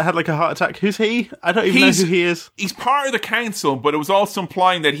had a heart attack? Who's he? I don't even know who he is. He's part of the council, but it was also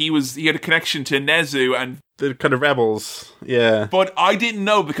implying that he had a connection to Nezu and the kind of rebels, yeah. But I didn't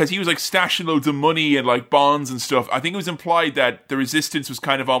know because he was stashing loads of money and bonds and stuff. I think it was implied that the resistance was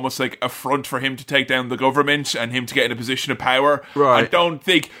kind of almost a front for him to take down the government and him to get in a position of power. Right. I don't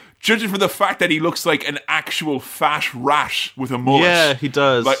think, judging from the fact that he looks like an actual fat rat with a mullet. Yeah, he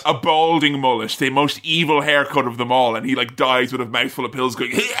does. A balding mullet, the most evil haircut of them all, and he dies with a mouthful of pills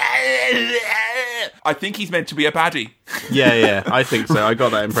going... I think he's meant to be a baddie. Yeah, I think so. I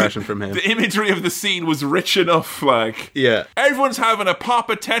got that impression from him. The imagery of the scene was rich enough, Yeah. Everyone's having a pop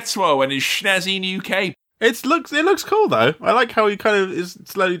at Tetsuo and his snazzy new cape. It looks cool though. I like how he kind of is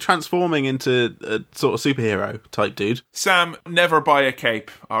slowly transforming into a sort of superhero type dude. Sam, never buy a cape,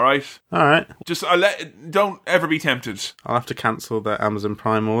 alright? Alright. Just don't ever be tempted. I'll have to cancel that Amazon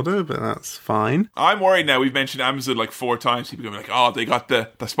Prime order, but that's fine. I'm worried now. We've mentioned Amazon like 4 times. People are going to be like, oh, they got the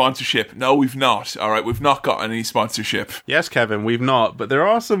sponsorship. No, we've not. Alright, we've not got any sponsorship. Yes, Kevin, we've not, but there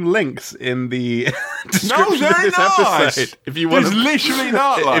are some links in the description No, of they're this not! episode. There's literally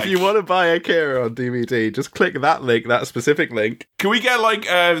not, like. If you want to buy Akira on DVD, just click that link, that specific link. Can we get like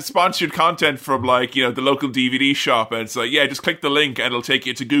sponsored content from like, you know, the local DVD shop? And it's like, yeah, just click the link and it'll take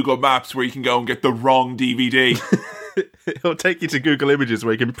you to Google Maps where you can go and get the wrong DVD. It'll take you to Google Images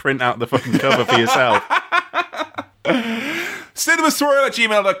where you can print out the fucking cover for yourself.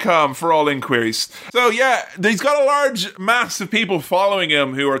 cinemaswirl@gmail.com for all inquiries. So yeah, he's got a large mass of people following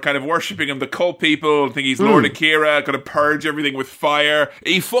him who are kind of worshipping him. The cult people think he's Lord Akira, gonna purge everything with fire.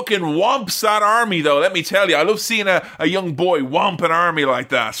 He fucking whomps that army though, let me tell you. I love seeing a young boy whomp an army like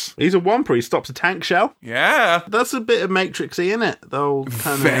that. He's a whomper, he stops a tank shell. Yeah. That's a bit of Matrixy, in it? Though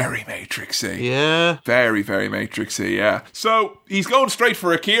Very Matrixy. Yeah. Very, very Matrixy, yeah. So, he's going straight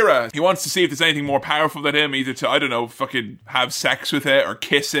for Akira. He wants to see if there's anything more powerful than him, either to, I don't know, fucking have sex with it, or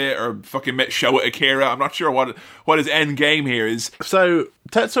kiss it, or fucking show it Akira. I'm not sure what his end game here is. So,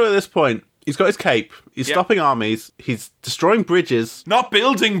 Tetsuo at this point, he's got his cape, he's stopping armies, he's destroying bridges. Not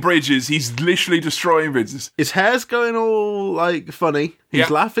building bridges, he's literally destroying bridges. His hair's going all, like, funny. He's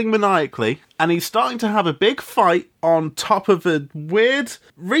laughing maniacally. And he's starting to have a big fight on top of a weird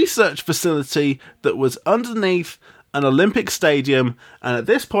research facility that was underneath an Olympic stadium. And at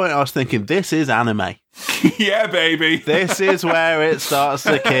this point, I was thinking, this is anime. Yeah, baby. This is where it starts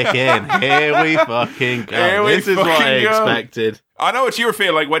to kick in. Here we fucking go. This is what I expected. I know what you were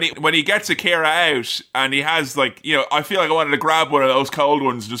feeling like when he gets Akira out and he has, like, you know, I feel like I wanted to grab one of those cold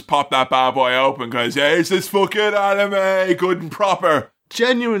ones and just pop that bad boy open because, hey, it's this fucking anime, good and proper.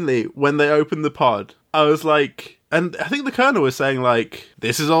 Genuinely, when they opened the pod, I was like, and I think the Colonel was saying, like,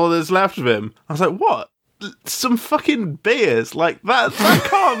 this is all that's left of him. I was like, what? Some fucking beers, like that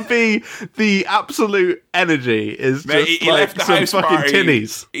can't be the absolute energy. Is Mate, just he like left the some house fucking party.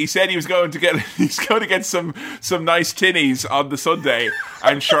 tinnies. He said he's going to get some nice tinnies on the Sunday,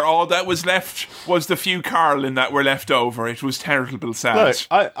 and sure, all that was left was the few Carlin that were left over. It was terrible sad.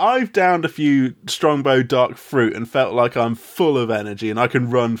 Look, I've downed a few Strongbow dark fruit and felt like I'm full of energy and I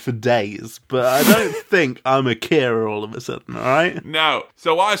can run for days, but I don't think I'm Akira all of a sudden. All right? No.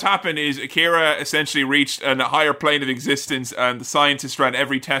 So what has happened is Akira essentially reached a higher plane of existence, and the scientists ran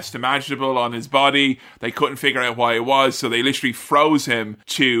every test imaginable on his body. They couldn't figure out why it was, so they literally froze him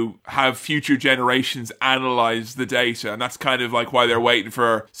to have future generations analyze the data, and that's kind of like why they're waiting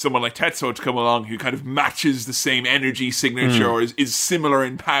for someone like Tetsuo to come along who kind of matches the same energy signature or is similar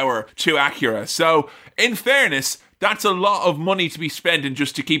in power to Akira. So, in fairness, that's a lot of money to be spending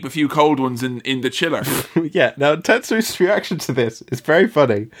just to keep a few cold ones in the chiller. Yeah, now Tetsu's reaction to this is very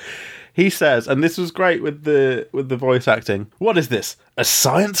funny. He says, and this was great with the voice acting, what is this, a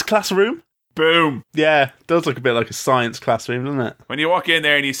science classroom? Boom. Yeah, does look a bit like a science classroom, doesn't it? When you walk in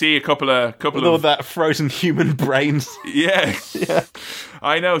there and you see a couple with all that frozen human brains. Yeah. Yeah.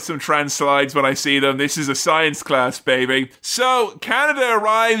 I know some trans slides when I see them. This is a science class, baby. So, Canada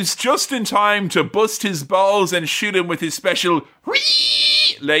arrives just in time to bust his balls and shoot him with his special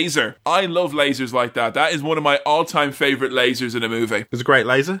laser. I love lasers like that. That is one of my all-time favourite lasers in a movie. It's a great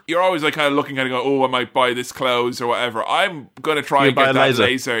laser. You're always like kind of looking at it and go, oh, I might buy this clothes or whatever. I'm going to try and get that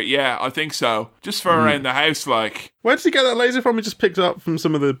laser. Yeah, I think so. Just for around the house, like. Where did he get that laser from? He just picked it up from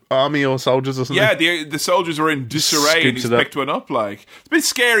some of the army or soldiers or something? Yeah, the soldiers were in disarray and he's picked one up, like. It's a bit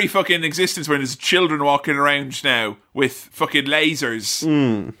scary fucking existence when there's children walking around now with fucking lasers.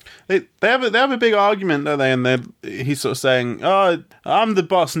 They have a big argument, don't they? And he's sort of saying, oh, I'm the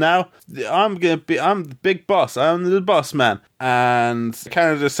boss now. I'm the big boss. I'm the boss man. And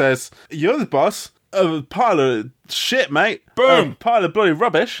Canada says, you're the boss of a pile of shit, mate. Boom. A pile of bloody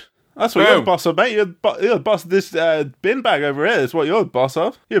rubbish. That's what you're the boss of, mate. You're the boss of this bin bag over here. That's what you're the boss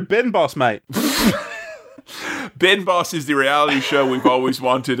of. You're a bin boss, mate. Bin Boss is the reality show we've always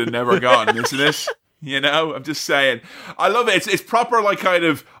wanted and never gotten, isn't it? You know, I'm just saying. I love it. It's proper, like, kind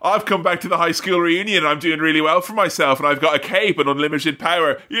of, I've come back to the high school reunion and I'm doing really well for myself and I've got a cape and unlimited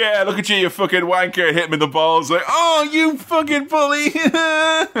power. Yeah, look at you fucking wanker. Hit him in the balls. Like, oh, you fucking bully.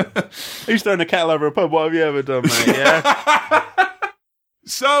 He's throwing a kettle over a pub. What have you ever done, mate? Yeah.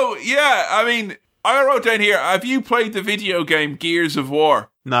 So, yeah, I mean, I wrote down here, have you played the video game Gears of War?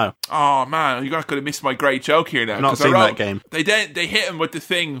 No. Oh, man, you're not going to miss my great joke here now. I've not seen that game. They hit him with the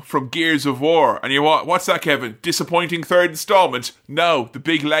thing from Gears of War. And what's that, Kevin? Disappointing third installment? No, the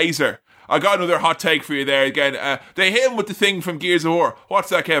big laser. I got another hot take for you there again. They hit him with the thing from Gears of War. What's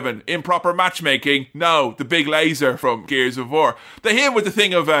that, Kevin? Improper matchmaking? No, the big laser from Gears of War. They hit him with the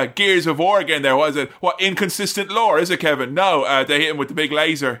thing of Gears of War again there, was it? What, inconsistent lore, is it, Kevin? No, they hit him with the big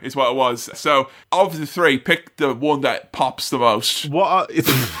laser is what it was. So, of the three, pick the one that pops the most. What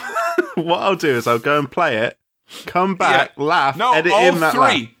I'll do is I'll go and play it, come back, laugh, edit in that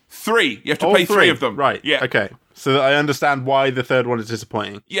laugh. Three. You have to play three of them. Right. Yeah. Okay. So that I understand why the third one is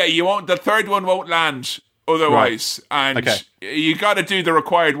disappointing. Yeah, the third one won't land otherwise. Right. And you got to do the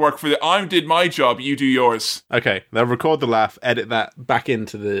required work for I did my job, you do yours. Okay. They'll record the laugh, edit that back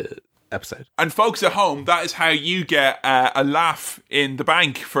into the episode. And folks at home, that is how you get a laugh in the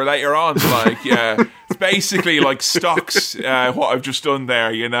bank for later on. Like, it's basically like stocks, what I've just done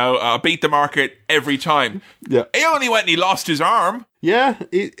there, I beat the market every time. Yeah. He only went and he lost his arm. Yeah,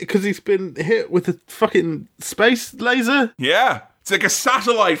 because he's been hit with a fucking space laser. Yeah. It's like a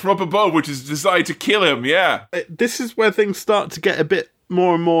satellite from up above, which is designed to kill him, yeah. This is where things start to get a bit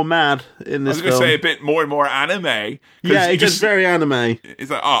more and more mad in this film. I was going to say a bit more and more anime. Yeah, it gets very anime.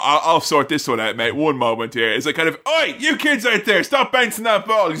 It's like, I'll sort this one out, mate. One moment here. It's like kind of, oi, you kids out there, stop bouncing that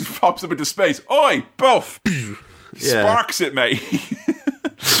ball. He just pops up into space. Oi, buff. Sparks it, mate.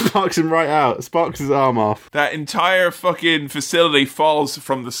 Sparks him right out. Sparks his arm off. That entire fucking facility falls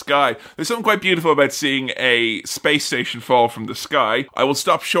from the sky. There's something quite beautiful about seeing a space station fall from the sky. I will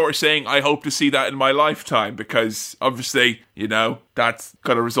stop short of saying I hope to see that in my lifetime, because obviously, that's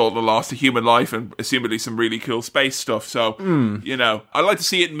going to result in the loss of human life and assumedly some really cool space stuff. So, I'd like to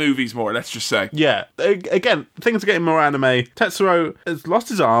see it in movies more, let's just say. Yeah. Again, things are getting more anime. Tetsuro has lost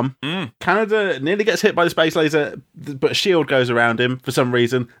his arm. Canada nearly gets hit by the space laser, but a shield goes around him for some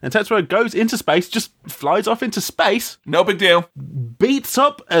reason. And Tetsuro goes into space, just flies off into space. No big deal. Beats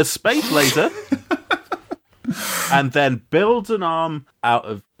up a space laser. And then builds an arm out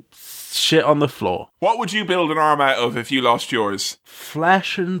of shit on the floor. What would you build an arm out of if you lost yours?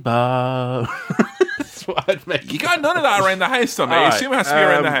 Flesh and bone. That's what I'd make. You got none of that around the house, though, mate. I assume it has to be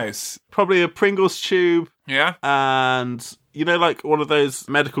around the house. Probably a Pringles tube. Yeah. And, like one of those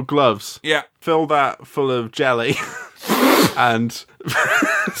medical gloves. Yeah. Fill that full of jelly. And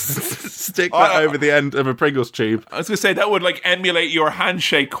stick that over the end of a Pringles tube. I was going to say, that would emulate your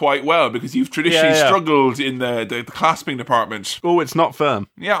handshake quite well, because you've traditionally struggled in the clasping department. Oh, it's not firm.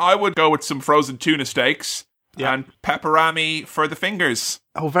 Yeah, I would go with some frozen tuna steaks and pepperami for the fingers.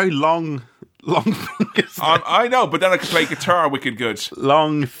 Oh, very long fingers. I know, but then I could play guitar wicked good.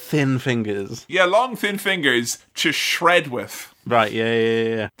 Long, thin fingers. Yeah, long, thin fingers to shred with. Right,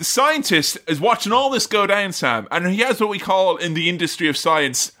 yeah. The scientist is watching all this go down, Sam, and he has what we call in the industry of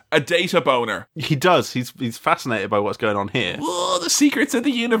science a data boner. He does. He's fascinated by what's going on here. Oh, the secrets of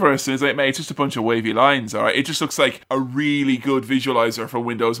the universe. And it's like, mate, it's just a bunch of wavy lines, all right? It just looks like a really good visualizer for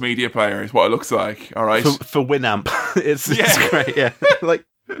Windows Media Player is what it looks like, all right? For Winamp. It's great, yeah.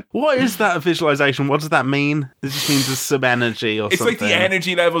 What is that visualization? What does that mean? It just means there's some energy or something. It's like the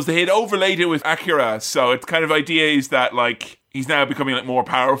energy levels. They had overlaid it with Acura, so it's kind of idea is that, he's now becoming more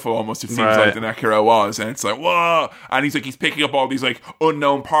powerful almost, it seems like, than Acura was. And it's like, whoa! And he's picking up all these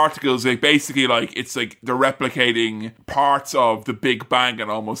unknown particles. Basically it's like they're replicating parts of the Big Bang, it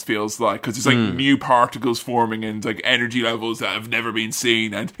almost feels like, because there's new particles forming and energy levels that have never been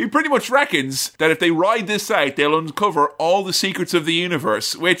seen. And he pretty much reckons that if they ride this out, they'll uncover all the secrets of the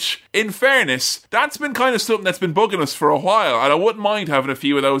universe, which, in fairness, that's been kind of something that's been bugging us for a while. And I wouldn't mind having a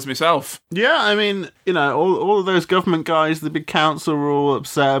few of those myself. Yeah, I mean, all of those government guys, the big council were all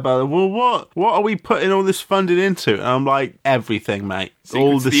upset about it. Well, what are we putting all this funding into? And I'm like, everything, mate.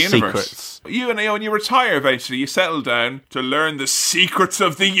 All the secrets. You when you retire eventually, you settle down to learn the secrets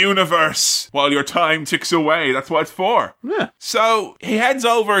of the universe while your time ticks away. That's what it's for. Yeah. So he heads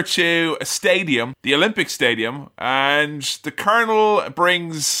over to a stadium, the Olympic Stadium, and the Colonel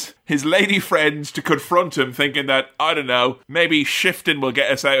brings his lady friend to confront him, thinking that, I don't know, maybe shifting will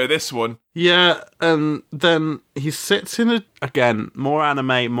get us out of this one. Yeah, and then he sits in again, more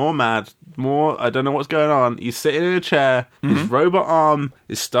anime, more mad, more, I don't know what's going on. He's sitting in a chair, his robot arm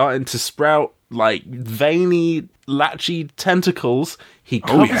is starting to sprout veiny, latchy tentacles. He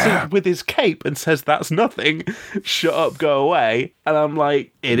covers it with his cape and says, that's nothing. Shut up, go away. And I'm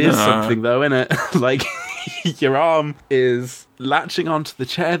like, it is something though, isn't it? Your arm is latching onto the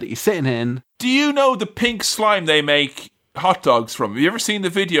chair that you're sitting in. Do you know the pink slime they make hot dogs from? Have you ever seen the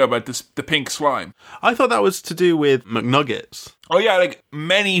video about the pink slime? I thought that was to do with McNuggets. Oh yeah,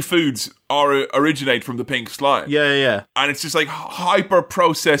 many foods originate from the pink slime. Yeah. And it's just hyper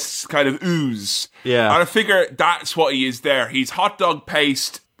processed kind of ooze. Yeah. And I figure that's what he is there. He's hot dog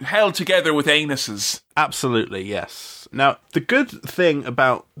paste held together with anuses. Absolutely, yes. Now, the good thing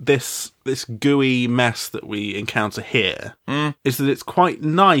about this this gooey mess that we encounter here is that it's quite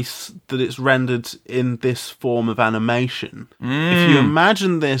nice that it's rendered in this form of animation. If you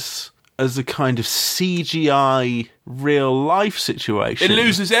imagine this as a kind of CGI real-life situation... It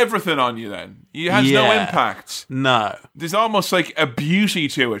loses everything on you then. It has no impact. No. There's almost like a beauty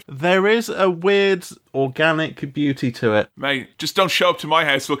to it. There is a weird organic beauty to it. Mate, just don't show up to my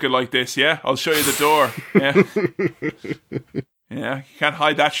house looking like this, yeah? I'll show you the door. Yeah. Yeah, you can't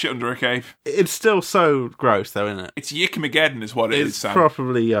hide that shit under a cape. It's still so gross, though, isn't it? It's Yick-mageddon is what it is, Sam. It's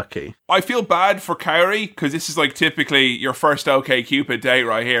probably yucky. I feel bad for Kaori, because this is like typically your first OkCupid date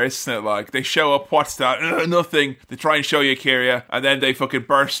right here, isn't it? Like, they show up, what's that? Nothing. They try and show you Kira, and then they fucking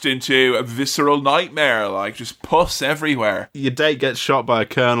burst into a visceral nightmare, like, just pus everywhere. Your date gets shot by a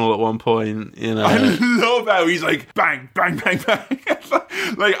colonel at one point, you know. I love how he's like, bang, bang, bang, bang.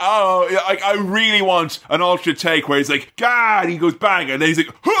 Like, oh, like, I really want an alternate take where he's like, God, he goes bang, and then he's like,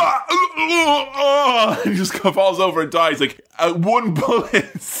 and he just falls over and dies. Like, one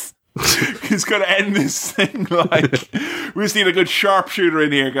bullet is going to end this thing. Like, we just need a good sharpshooter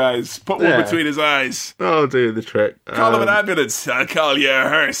in here, guys. Put one between his eyes. I'll do the trick. Call him an ambulance. I'll call you a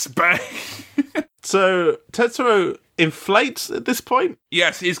hearse. Bang. So, Tetsuro inflates at this point?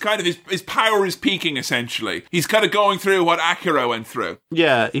 Yes, his power is peaking, essentially. He's kind of going through what Akira went through.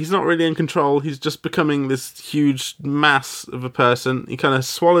 Yeah, he's not really in control. He's just becoming this huge mass of a person. He kind of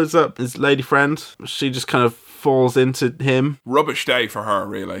swallows up his lady friend. She just kind of falls into him. Rubbish day for her,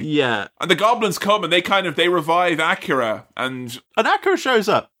 really. Yeah. And the goblins come and they revive Akira. And Akira shows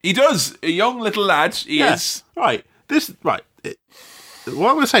up. He does. A young little lad. He is. Right. What I'm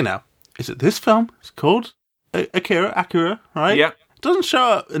going to say now is that this film is called Akira, right? Yeah. It doesn't show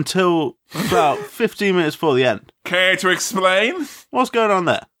up until about 15 minutes before the end. Care to explain? What's going on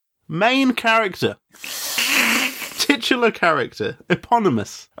there? Main character. Titular character.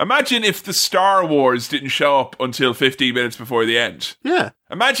 Eponymous. Imagine if the Star Wars didn't show up until 15 minutes before the end. Yeah.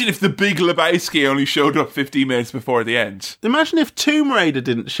 Imagine if the Big Lebowski only showed up 15 minutes before the end. Imagine if Tomb Raider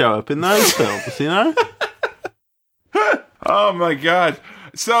didn't show up in those films, you know? Oh my God.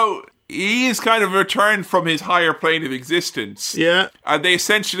 So... he is kind of returned from his higher plane of existence. Yeah. And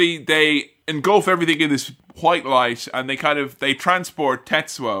they engulf everything in this white light, and they transport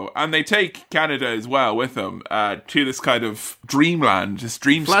Tetsuo, and they take Canada as well with them to this kind of dreamland, this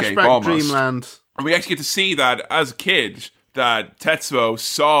dreamscape Flashback almost. dreamland. And we actually get to see that as a kid, that Tetsuo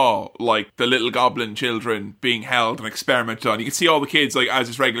saw, like, the little goblin children being held and experimented on. You can see all the kids, like, as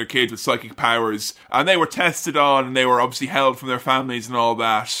just regular kids with psychic powers, and they were tested on, and they were obviously held from their families and all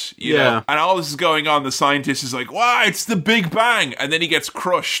that, you know? And all this is going on, the scientist is like, wow, it's the Big Bang! And then he gets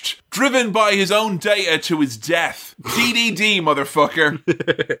crushed, driven by his own data to his death. DDD,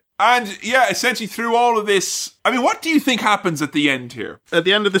 motherfucker. And, yeah, essentially through all of this, I mean, what do you think happens at the end here? At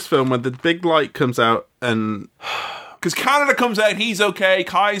the end of this film, when the big light comes out and... Because Canada comes out, he's okay,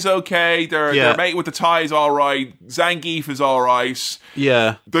 Kai's okay, their mate with the tie is alright, Zangief is alright.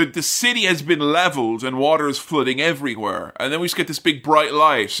 Yeah. The city has been leveled and water is flooding everywhere. And then we just get this big bright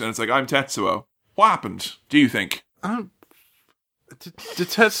light, and it's like, I'm Tetsuo. What happened, do you think? Did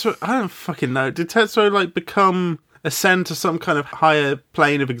Tetsuo... I don't fucking know. Did Tetsuo, like, ascend to some kind of higher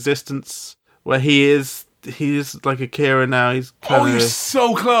plane of existence where he is like Akira now? He's kind of... you're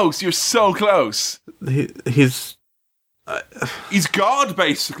so close, you're so close. He's God,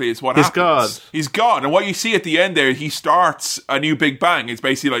 basically, is what happens. God. He's God. And what you see at the end there, he starts a new Big Bang. It's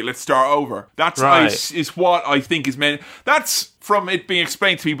basically like, let's start over. That's right. is what I think is meant. That's from it being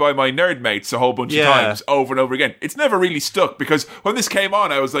explained to me by my nerd mates a whole bunch of times, over and over again. It's never really stuck, because when this came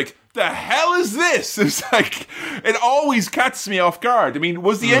on, I was like, the hell is this? It's like, it always catches me off guard. I mean,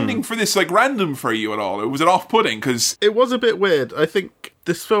 was the ending for this, like, random for you at all? Or was it off-putting? Because it was a bit weird. I think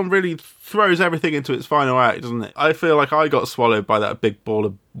this film really throws everything into its final act, doesn't it? I feel like I got swallowed by that big ball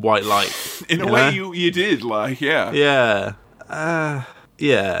of white light. In a way, you did, like, yeah. Yeah.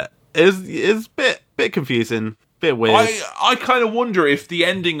 Yeah. It's a bit confusing. Bit weird. I kind of wonder if the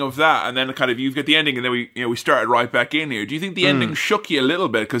ending of that, and then kind of you get the ending, and then we started right back in here. Do you think the ending shook you a little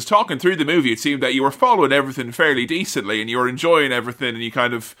bit? Because talking through the movie, it seemed that you were following everything fairly decently, and you were enjoying everything, and you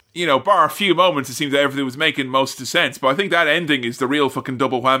kind of, bar a few moments, it seemed that everything was making most of sense. But I think that ending is the real fucking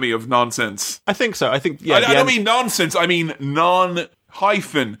double whammy of nonsense. I think so. I think I don't mean nonsense. I mean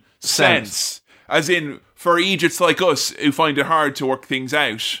non-sense, as in. For idiots like us who find it hard to work things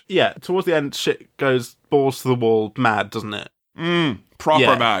out. Yeah, towards the end, shit goes balls to the wall mad, doesn't it?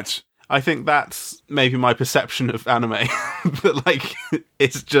 Proper mad. I think that's maybe my perception of anime. But, like,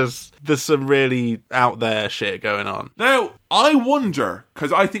 it's just, there's some really out there shit going on. Now, I wonder,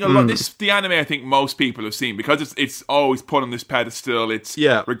 because I think a lot the anime I think most people have seen, because it's always put on this pedestal. It's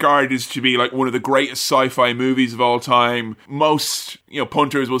regarded as to be like one of the greatest sci-fi movies of all time. Most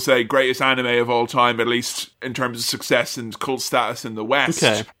punters will say greatest anime of all time, at least in terms of success and cult status in the West.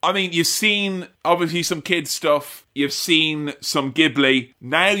 Okay. I mean, you've seen obviously some kids stuff. You've seen some Ghibli.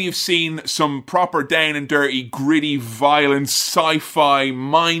 Now you've seen some proper down and dirty, gritty, violent, sci-fi,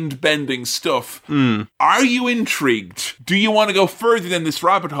 mind-bending stuff. Are you intrigued? Do you want to go further than this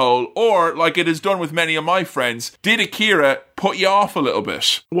rabbit hole? Or, like it has done with many of my friends, did Akira put you off a little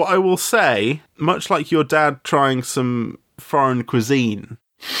bit? What I will say, much like your dad trying some foreign cuisine,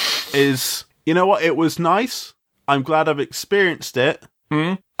 is, you know what, it was nice. I'm glad I've experienced it.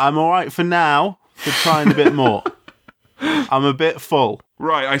 I'm alright for now for trying a bit more. I'm a bit full.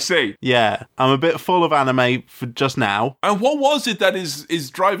 Right, I see. Yeah, I'm a bit full of anime for just now. And what was it that is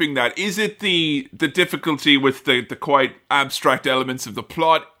driving that? Is it the difficulty with the quite abstract elements of the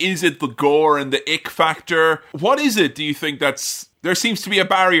plot? Is it the gore and the ick factor? What is it, do you think, there seems to be a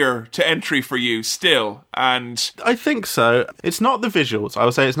barrier to entry for you still? And I think so. It's not the visuals. I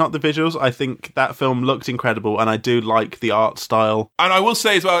would say it's not the visuals. I think that film looked incredible, and I do like the art style. And I will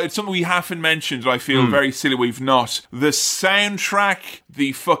say as well, it's something we haven't mentioned, and I feel very silly we've not. The soundtrack,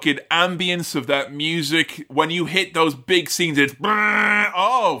 the fucking ambience of that music, when you hit those big scenes, it's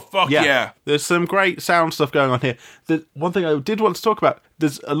oh, fuck yeah. There's some great sound stuff going on here. The one thing I did want to talk about,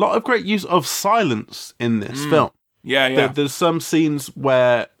 there's a lot of great use of silence in this film. Yeah. There's some scenes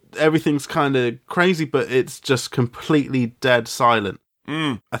where everything's kind of crazy, but it's just completely dead silent.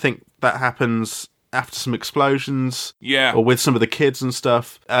 I think that happens after some explosions, or with some of the kids and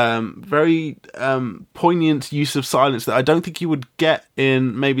stuff. Very poignant use of silence that I don't think you would get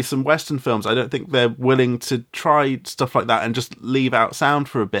in maybe some Western films. I don't think they're willing to try stuff like that and just leave out sound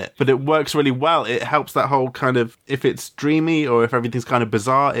for a bit. But it works really well. It helps that whole kind of, if it's dreamy or if everything's kind of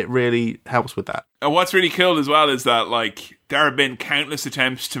bizarre, it really helps with that. And what's really cool as well is that, like, there have been countless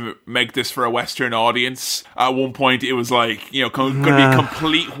attempts to make this for a Western audience. At one point, it was like, going to be a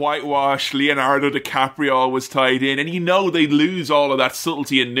complete whitewash. Leonardo DiCaprio was tied in, and they lose all of that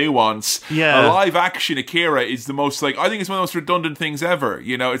subtlety and nuance. Yeah. A live-action Akira is the most, I think it's one of the most redundant things ever.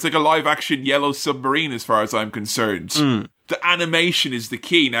 It's like a live-action Yellow Submarine as far as I'm concerned. The animation is the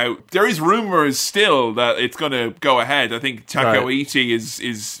key. Now, there is rumours still that it's going to go ahead. I think Taika Waititi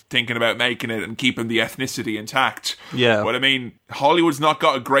is thinking about making it and keeping the ethnicity intact. Yeah. But I mean, Hollywood's not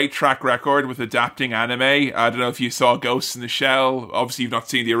got a great track record with adapting anime. I don't know if you saw Ghost in the Shell. Obviously, you've not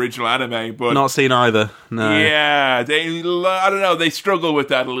seen the original anime, but... Not seen either, no. Yeah, I don't know, they struggle with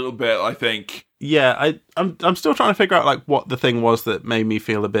that a little bit, I think. Yeah, I'm still trying to figure out what the thing was that made me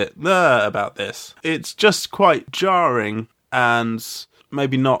feel a bit about this. It's just quite jarring and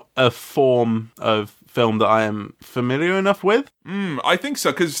maybe not a form of film that I am familiar enough with. I think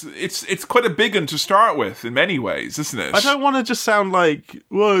so, because it's quite a big one to start with in many ways, isn't it? I don't want to just sound like,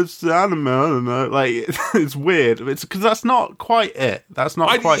 well, it's the anime, I don't know. Like, it's weird. It's because that's not quite it. That's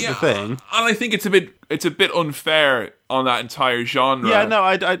not quite the thing. And I think it's a bit unfair on that entire genre. Yeah, no,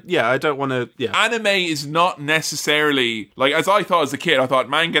 I don't want to. Yeah, anime is not necessarily as I thought as a kid. I thought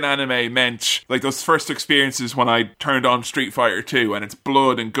manga and anime meant those first experiences when I turned on Street Fighter 2 and it's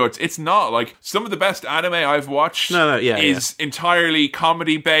blood and guts. It's not. Some of the best anime I've watched is entirely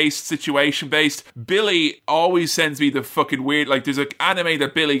comedy based, situation based. Billy always sends me the fucking weird. There's an anime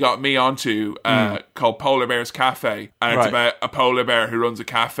that Billy got me onto called Polar Bear's Cafe, and it's about a polar bear who runs a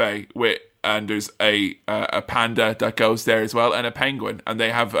cafe and there's a panda that goes there as well, and a penguin, and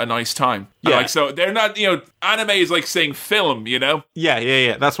they have a nice time. Yeah. And so they're not, anime is like saying film,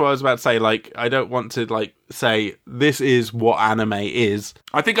 Yeah. That's what I was about to say. I don't want to, say this is what anime is.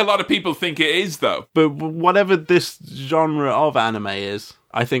 I think a lot of people think it is, though. But whatever this genre of anime is,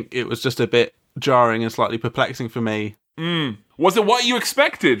 I think it was just a bit jarring and slightly perplexing for me. Was it what you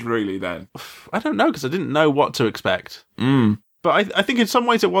expected, really, then? I don't know, because I didn't know what to expect. But I think in some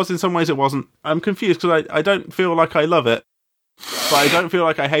ways it was, in some ways it wasn't. I'm confused because I don't feel like I love it, but I don't feel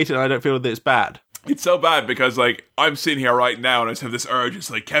like I hate it, and I don't feel that it's bad. It's so bad because, I'm sitting here right now and I just have this urge. It's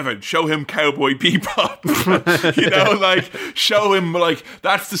Kevin, show him Cowboy Bebop. Show him,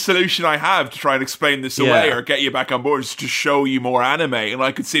 that's the solution I have to try and explain this away or get you back on board, is to show you more anime. And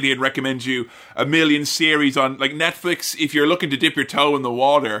I could sit here and recommend you a million series on, Netflix, if you're looking to dip your toe in the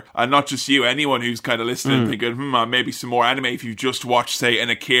water, and not just you, anyone who's kind of listening thinking, maybe some more anime if you've just watched, say, an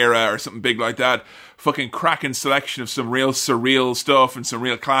Akira or something big like that. Fucking cracking selection of some real surreal stuff and some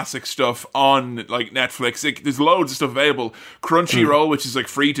real classic stuff on Netflix. There's loads of stuff available. Crunchyroll, which is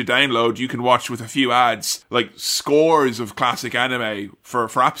free to download, you can watch with a few ads, scores of classic anime for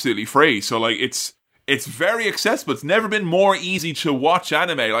absolutely free. So it's it's very accessible. It's never been more easy to watch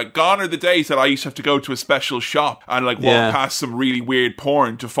anime. Like, gone are the days that I used to have to go to a special shop and like walk past some really weird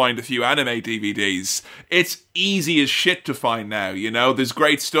porn to find a few anime DVDs. It's easy as shit to find now, you know? There's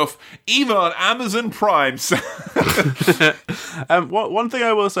great stuff, even on Amazon Prime. One thing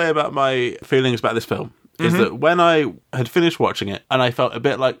I will say about my feelings about this film is that when I had finished watching it and I felt a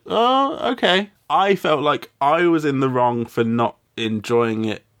bit like, oh, okay, I felt like I was in the wrong for not enjoying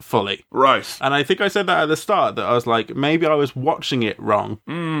it fully. Right. And I think I said that at the start, that I was like, maybe I was watching it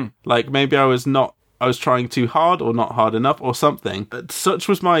wrong. Like, maybe I was trying too hard or not hard enough or something. But such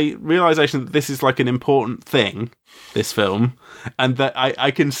was my realization that this is like an important thing, this film, and that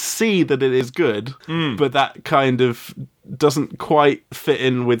I can see that it is good, but that kind of doesn't quite fit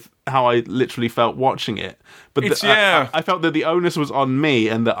in with how I literally felt watching it. But I felt that the onus was on me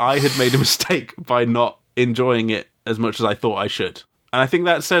and that I had made a mistake by not enjoying it as much as I thought I should. And I think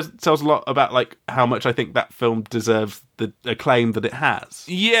that tells a lot about like how much I think that film deserves the acclaim that it has.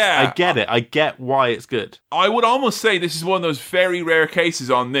 Yeah. I get it. I get why it's good. I would almost say this is one of those very rare cases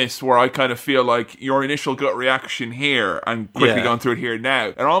on this where I kind of feel like your initial gut reaction here, and quickly going through it here now,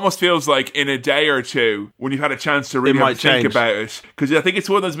 it almost feels like in a day or two, when you've had a chance to really think about it, because I think it's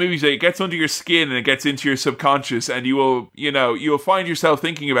one of those movies that it gets under your skin and it gets into your subconscious, and you will find yourself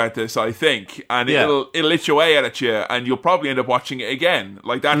thinking about this, I think, and it'll itch away at you, and you'll probably end up watching it again.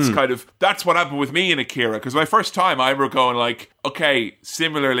 Like, that's that's what happened with me in Akira, because my first time I remember going like, okay,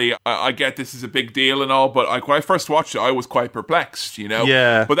 similarly, I get this is a big deal and all, but like when I first watched it, I was quite perplexed, you know?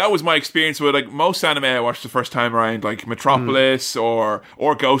 Yeah. But that was my experience with like most anime I watched the first time around, like Metropolis or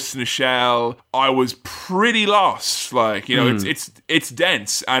Ghost in the Shell. I was pretty lost. Like, you know, it's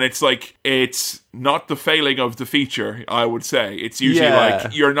dense, and it's like, it's not the failing of the feature, I would say. It's usually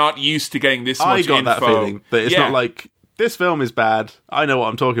like, you're not used to getting this much info. I got that feeling, that it's not like, this film is bad, I know what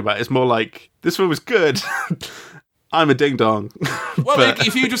I'm talking about. It's more like, this film is good. I'm a ding-dong. Well, like,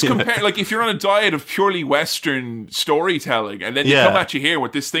 if you just compare, like, if you're on a diet of purely Western storytelling, and then you come at you here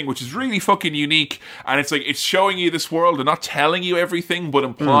with this thing, which is really fucking unique, and it's like, it's showing you this world and not telling you everything, but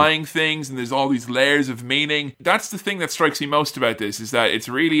implying things, and there's all these layers of meaning. That's the thing that strikes me most about this, is that it's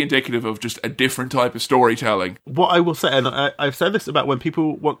really indicative of just a different type of storytelling. What I will say, and I've said this about when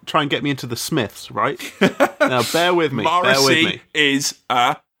people try and get me into the Smiths, right? Now, bear with me. Morrissey is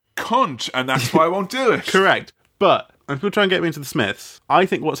a cunt, and that's why I won't do it. Correct. But when people try and get me into the Smiths, I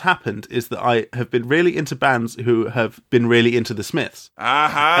think what's happened is that I have been really into bands who have been really into the Smiths.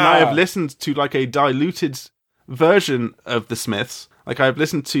 Aha! And I have listened to like a diluted version of the Smiths. Like, I've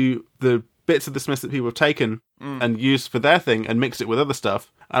listened to the bits of the Smiths that people have taken and used for their thing and mixed it with other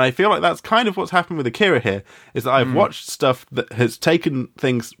stuff. And I feel like that's kind of what's happened with Akira here, is that I've watched stuff that has taken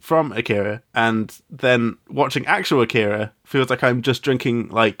things from Akira, and then watching actual Akira feels like I'm just drinking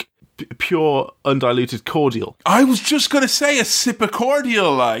like pure undiluted cordial. I was just going to say a sip of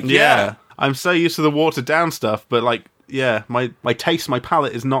cordial, like, yeah. I'm so used to the watered down stuff, but like, my taste, my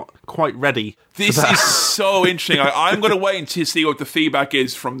palate is not quite ready. This is so interesting. I'm going to wait to see what the feedback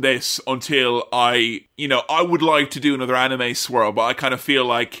is from this until I would like to do another anime swirl, but I kind of feel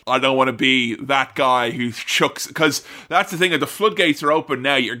like I don't want to be that guy who chucks, because that's the thing, that the floodgates are open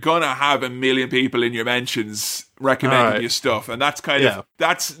now. You're going to have a million people in your mentions recommending you stuff, and that's kind of,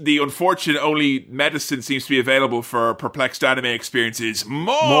 that's the unfortunate only medicine seems to be available for perplexed anime experiences.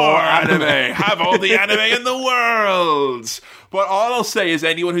 More anime! Have all the anime in the world! But all I'll say is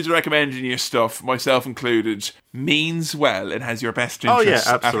anyone who's recommending your stuff, myself included, means well and has your best interests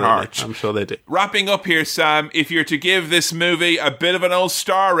at heart. I'm sure they do. Wrapping up here, Sam, if you're to give this movie a bit of an old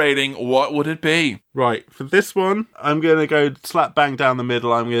star rating, what would it be? Right, for this one, I'm going to go slap bang down the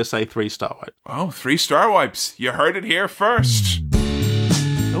middle. I'm going to say 3-star wipe. Oh, 3-star wipes. You heard it here first.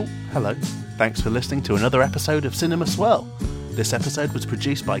 Oh, hello. Thanks for listening to another episode of Cinema Swirl. This episode was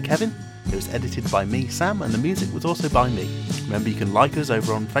produced by Kevin, it was edited by me, Sam, and the music was also by me. Remember, you can like us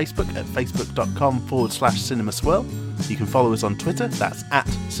over on Facebook at facebook.com/cinemaswirl. You can follow us on Twitter, that's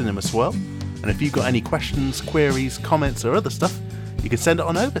 @cinemaswirl. And if you've got any questions, queries, comments, or other stuff, you can send it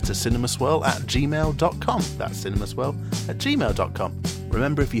on over to cinemaswirl@gmail.com. That's cinemaswirl@gmail.com.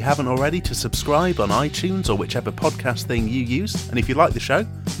 Remember, if you haven't already, to subscribe on iTunes or whichever podcast thing you use. And if you like the show,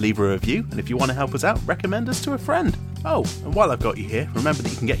 leave a review. And if you want to help us out, recommend us to a friend. Oh, and while I've got you here, remember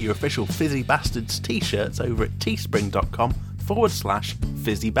that you can get your official Fizzy Bastards t-shirts over at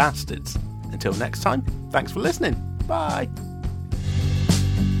teespring.com/fizzybastards. Until next time, thanks for listening. Bye.